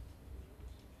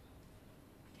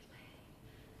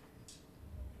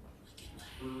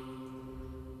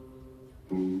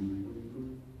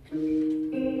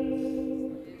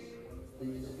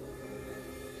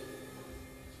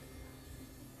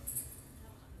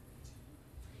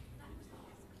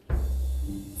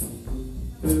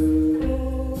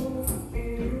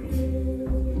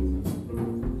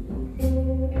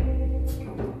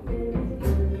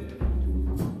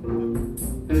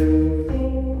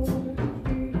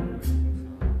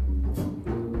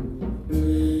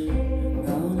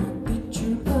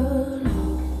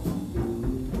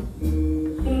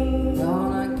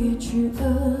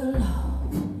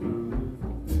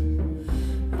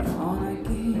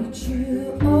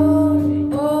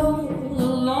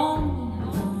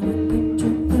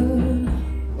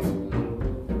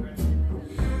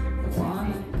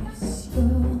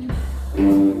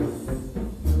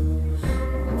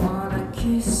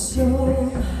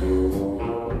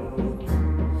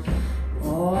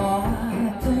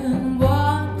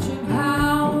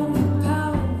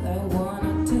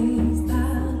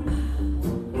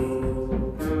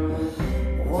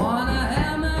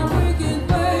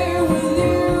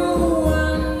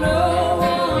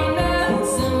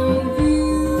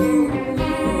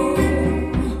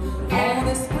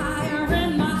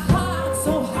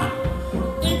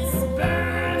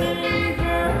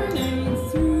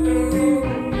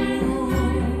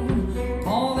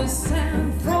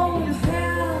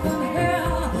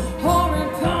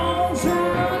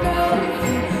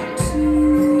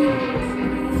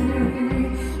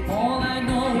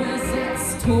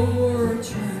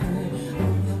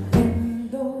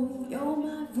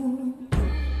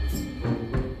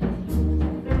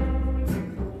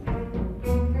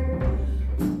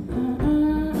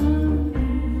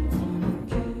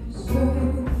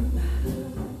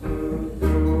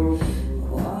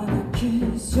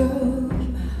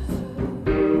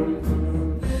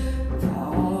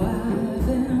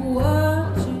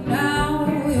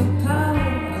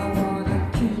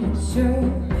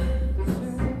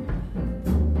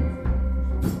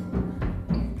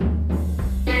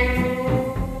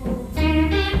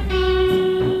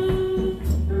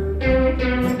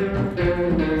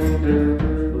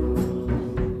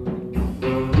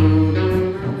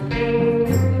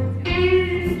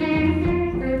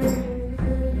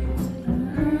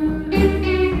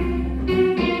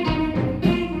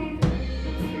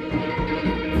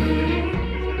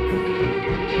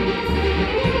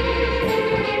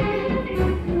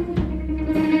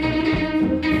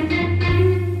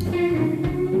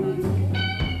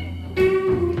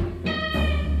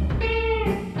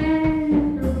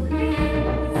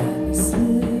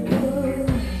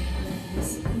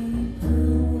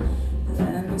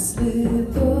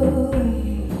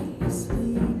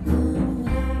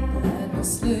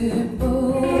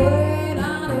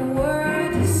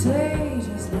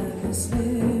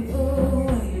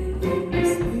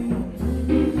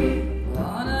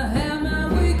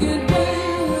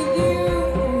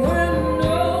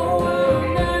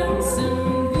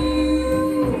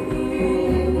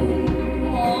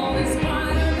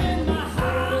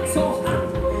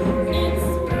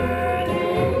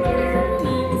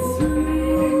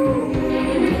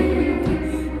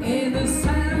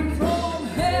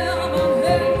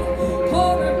 Oh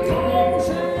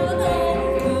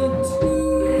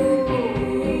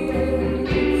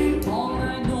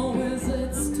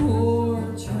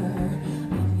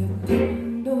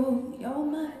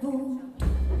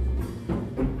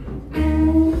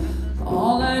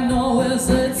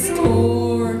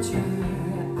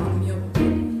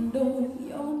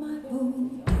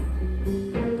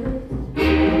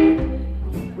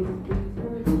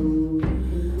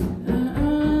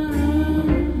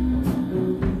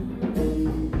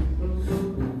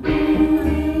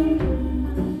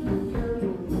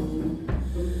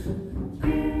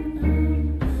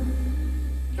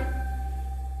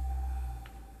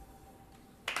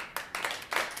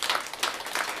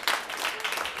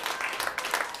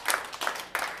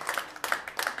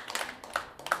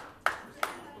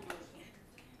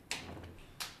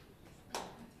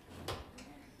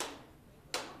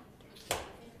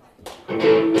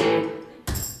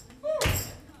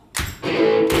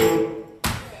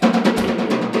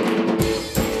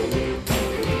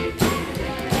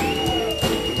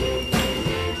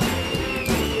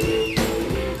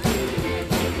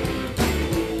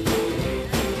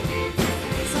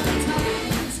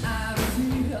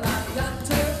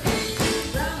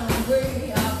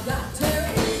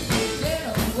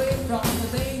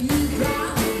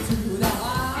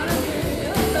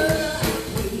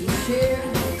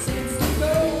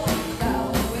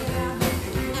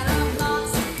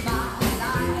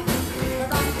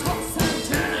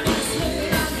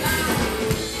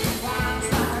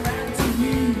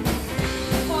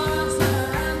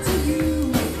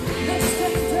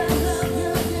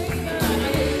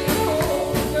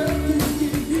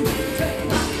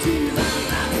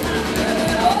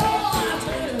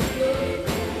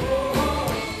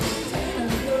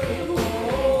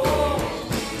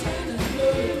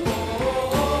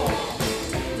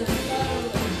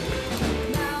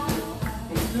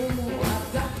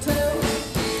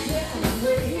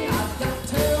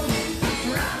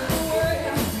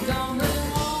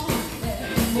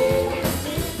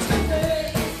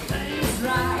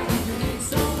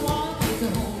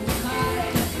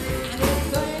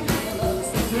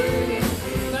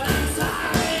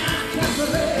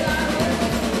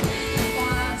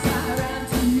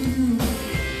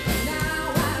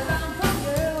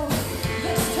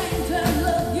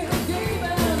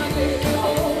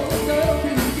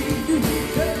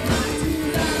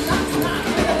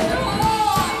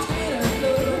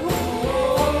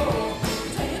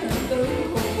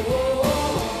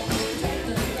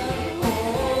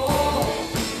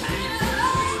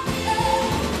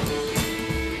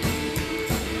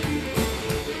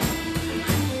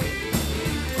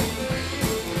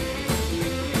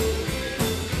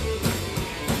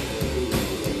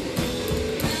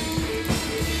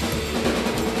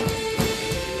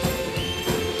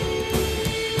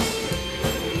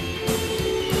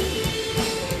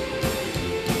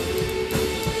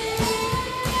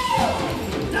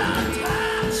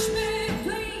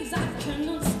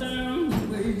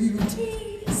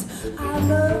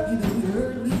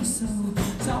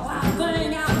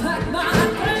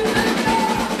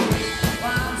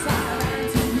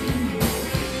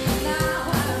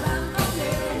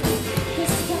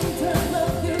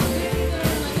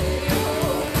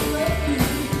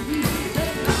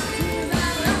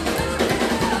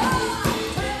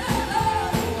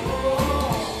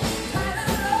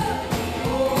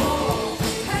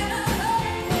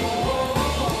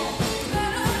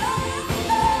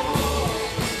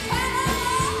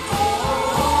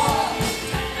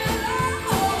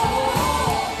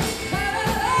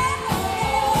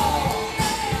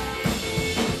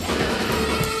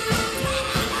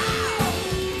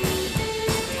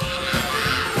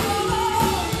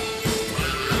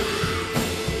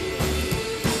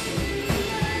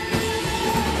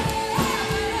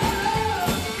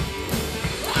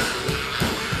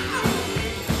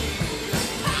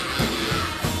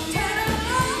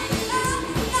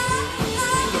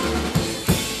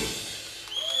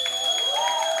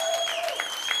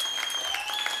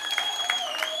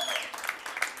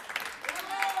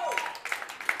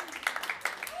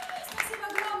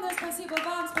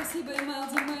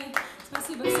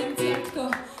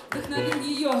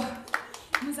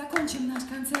закончим наш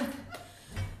концерт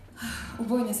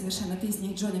убойной совершенно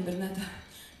песней Джонни Бернетта.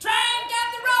 Train, get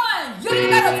the rolling!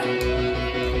 Юрий Алексей.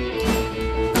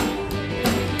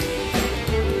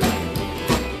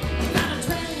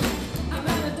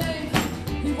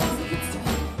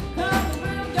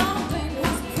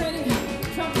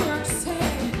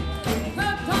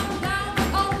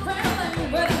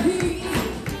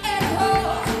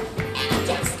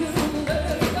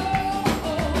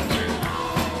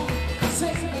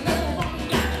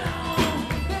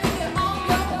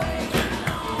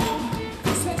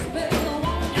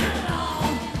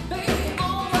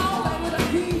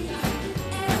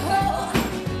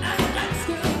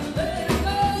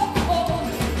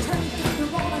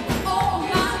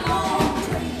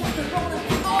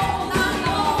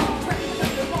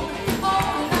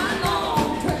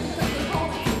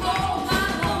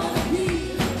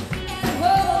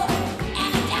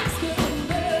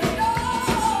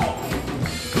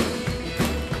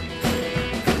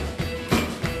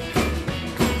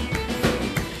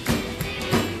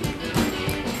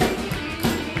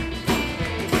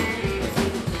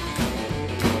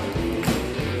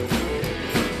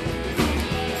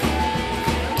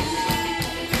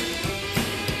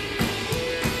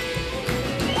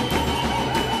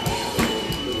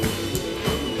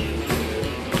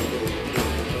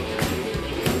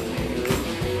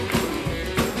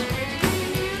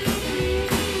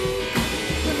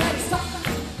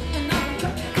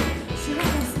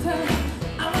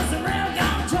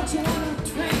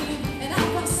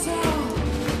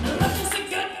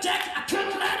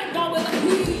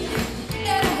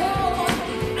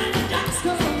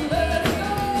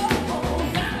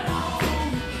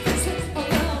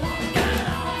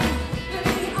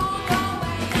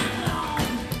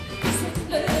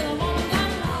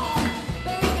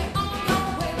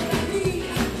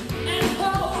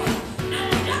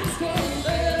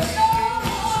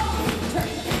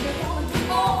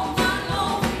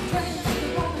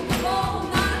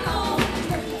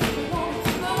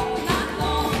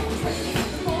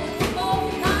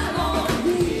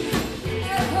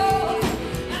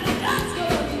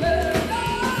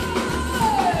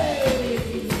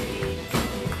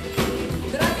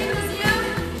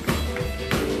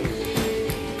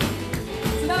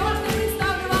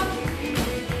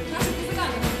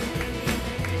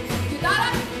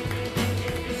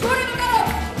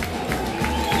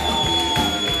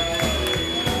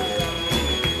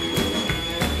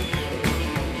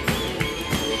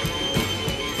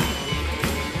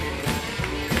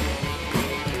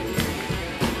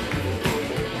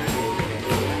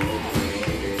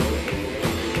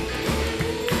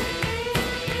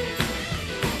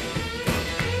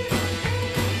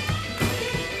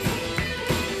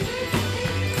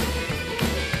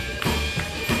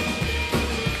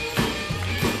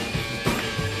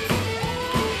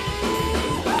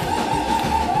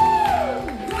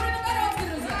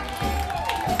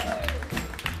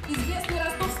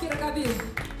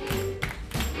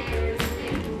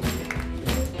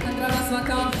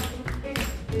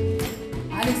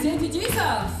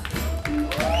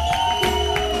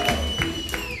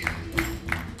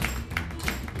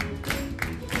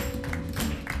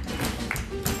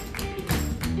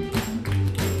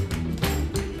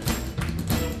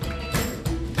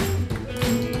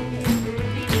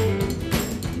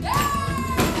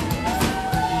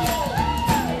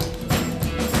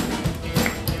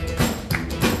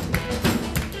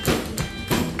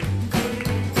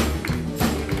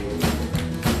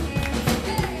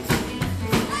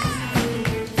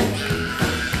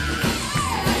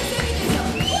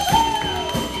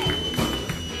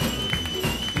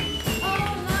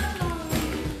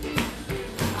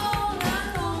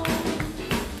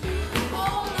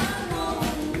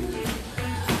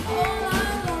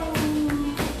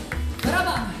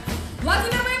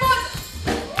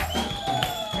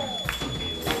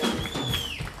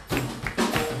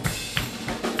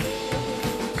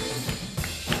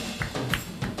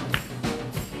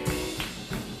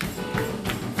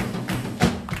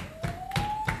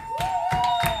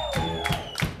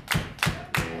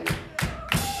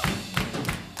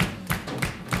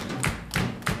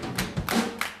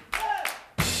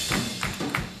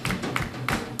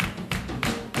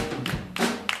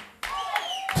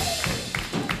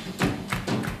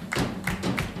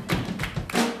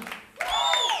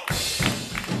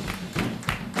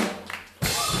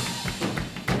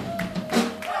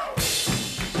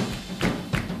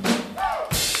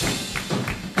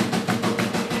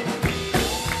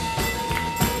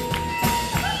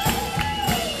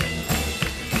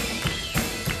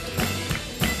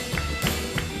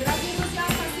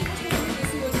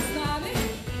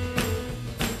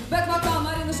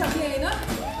 Шаклейна.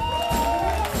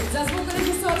 За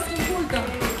звукорежиссерским пультом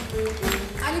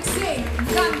Алексей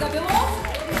Гандабелов.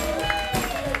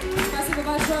 Спасибо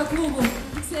большое клубу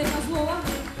Алексея Козлова.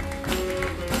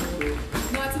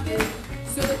 Ну а теперь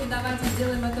все-таки давайте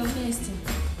сделаем это вместе.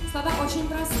 Слова очень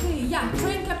простые. Yeah,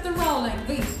 train kept on rolling,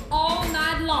 we all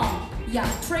night long. Yeah,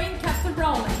 train kept on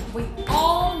rolling, we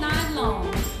all night long.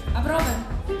 Попробуем.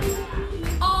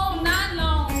 All night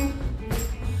long.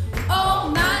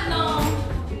 All night long.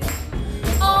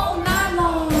 All night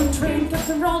long. Train kept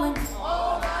on rolling.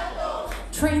 All night long.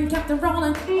 Train kept on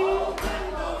rolling. All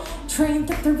night long. Train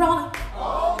kept on rolling.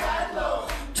 All night long.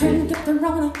 Train kept on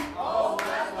rolling. All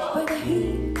night long. By the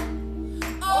heat.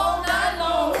 All night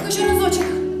long. Еще разочек.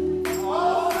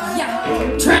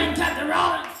 Yeah. Train kept on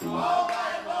rolling. All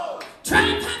night long.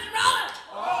 Train kept on rolling.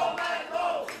 All night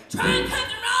long. Train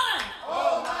kept on rolling.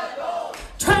 All night long.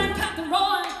 Train kept on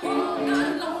rolling. All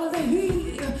night long. With the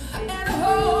heat and the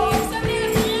hose.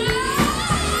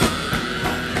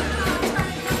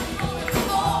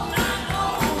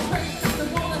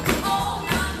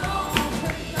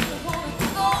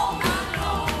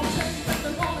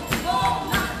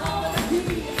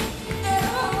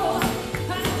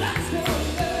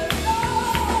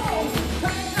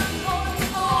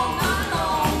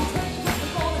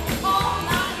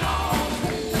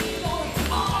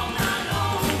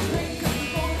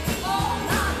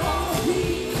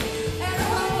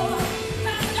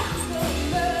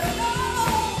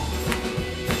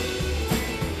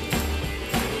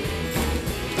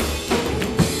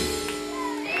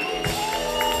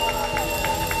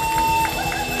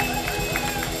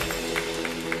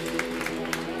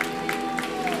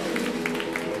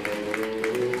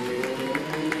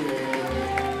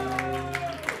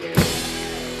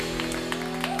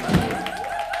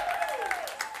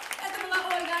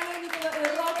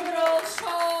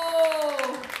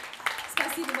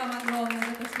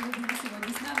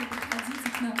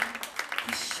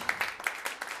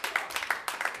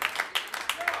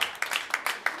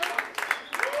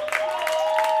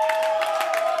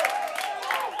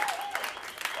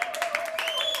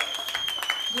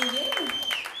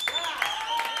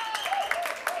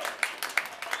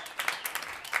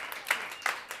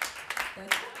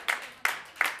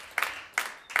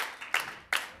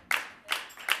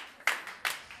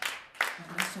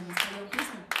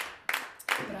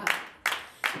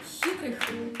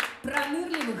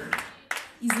 Пронырливых,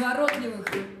 изворотливых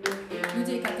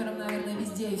людей, которым, наверное,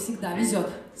 везде и всегда везет.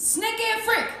 Sneaky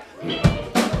Freak!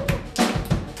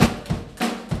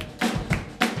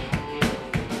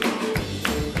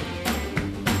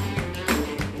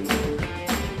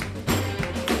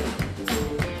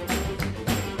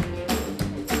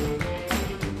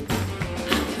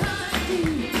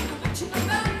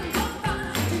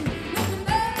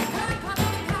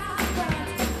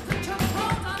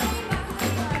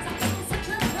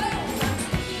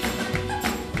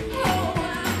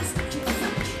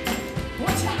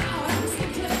 Watch out, I'm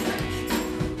sneaky freak.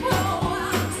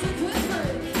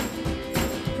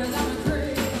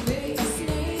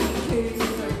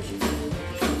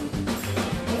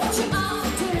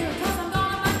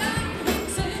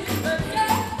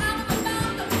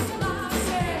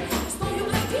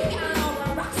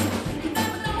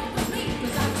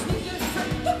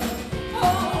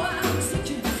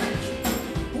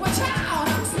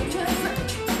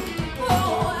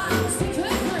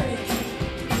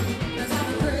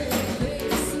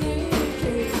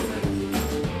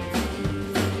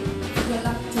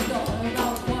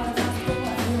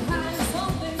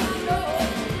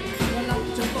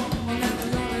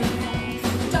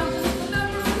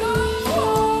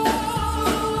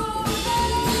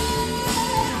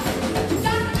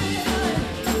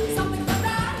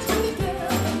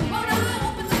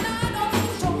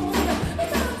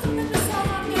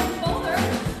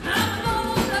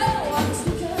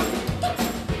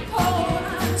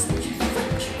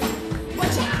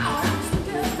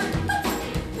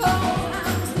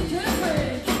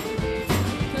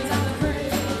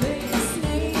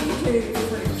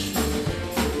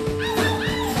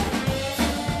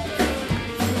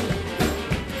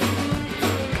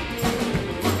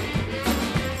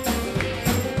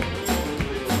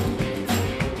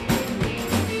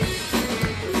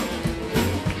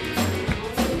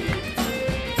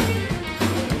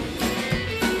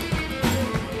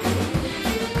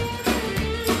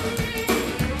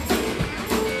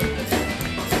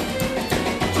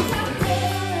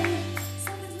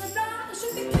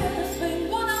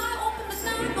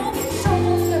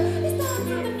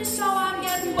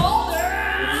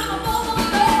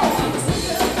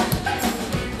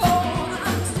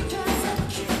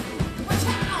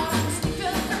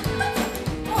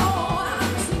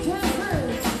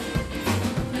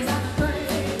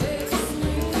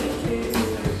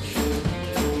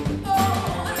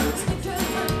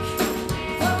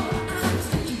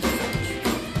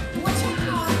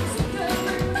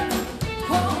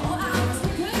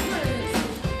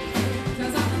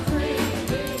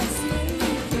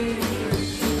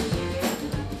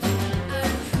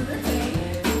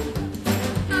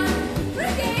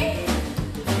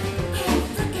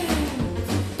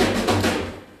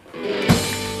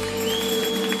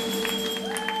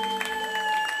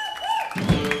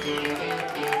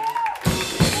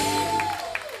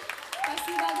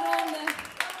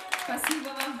 Спасибо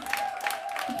вам.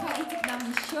 Приходите к нам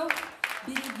еще.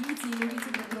 Берегите и любите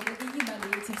друг друга. И не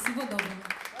болейте. Всего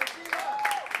доброго.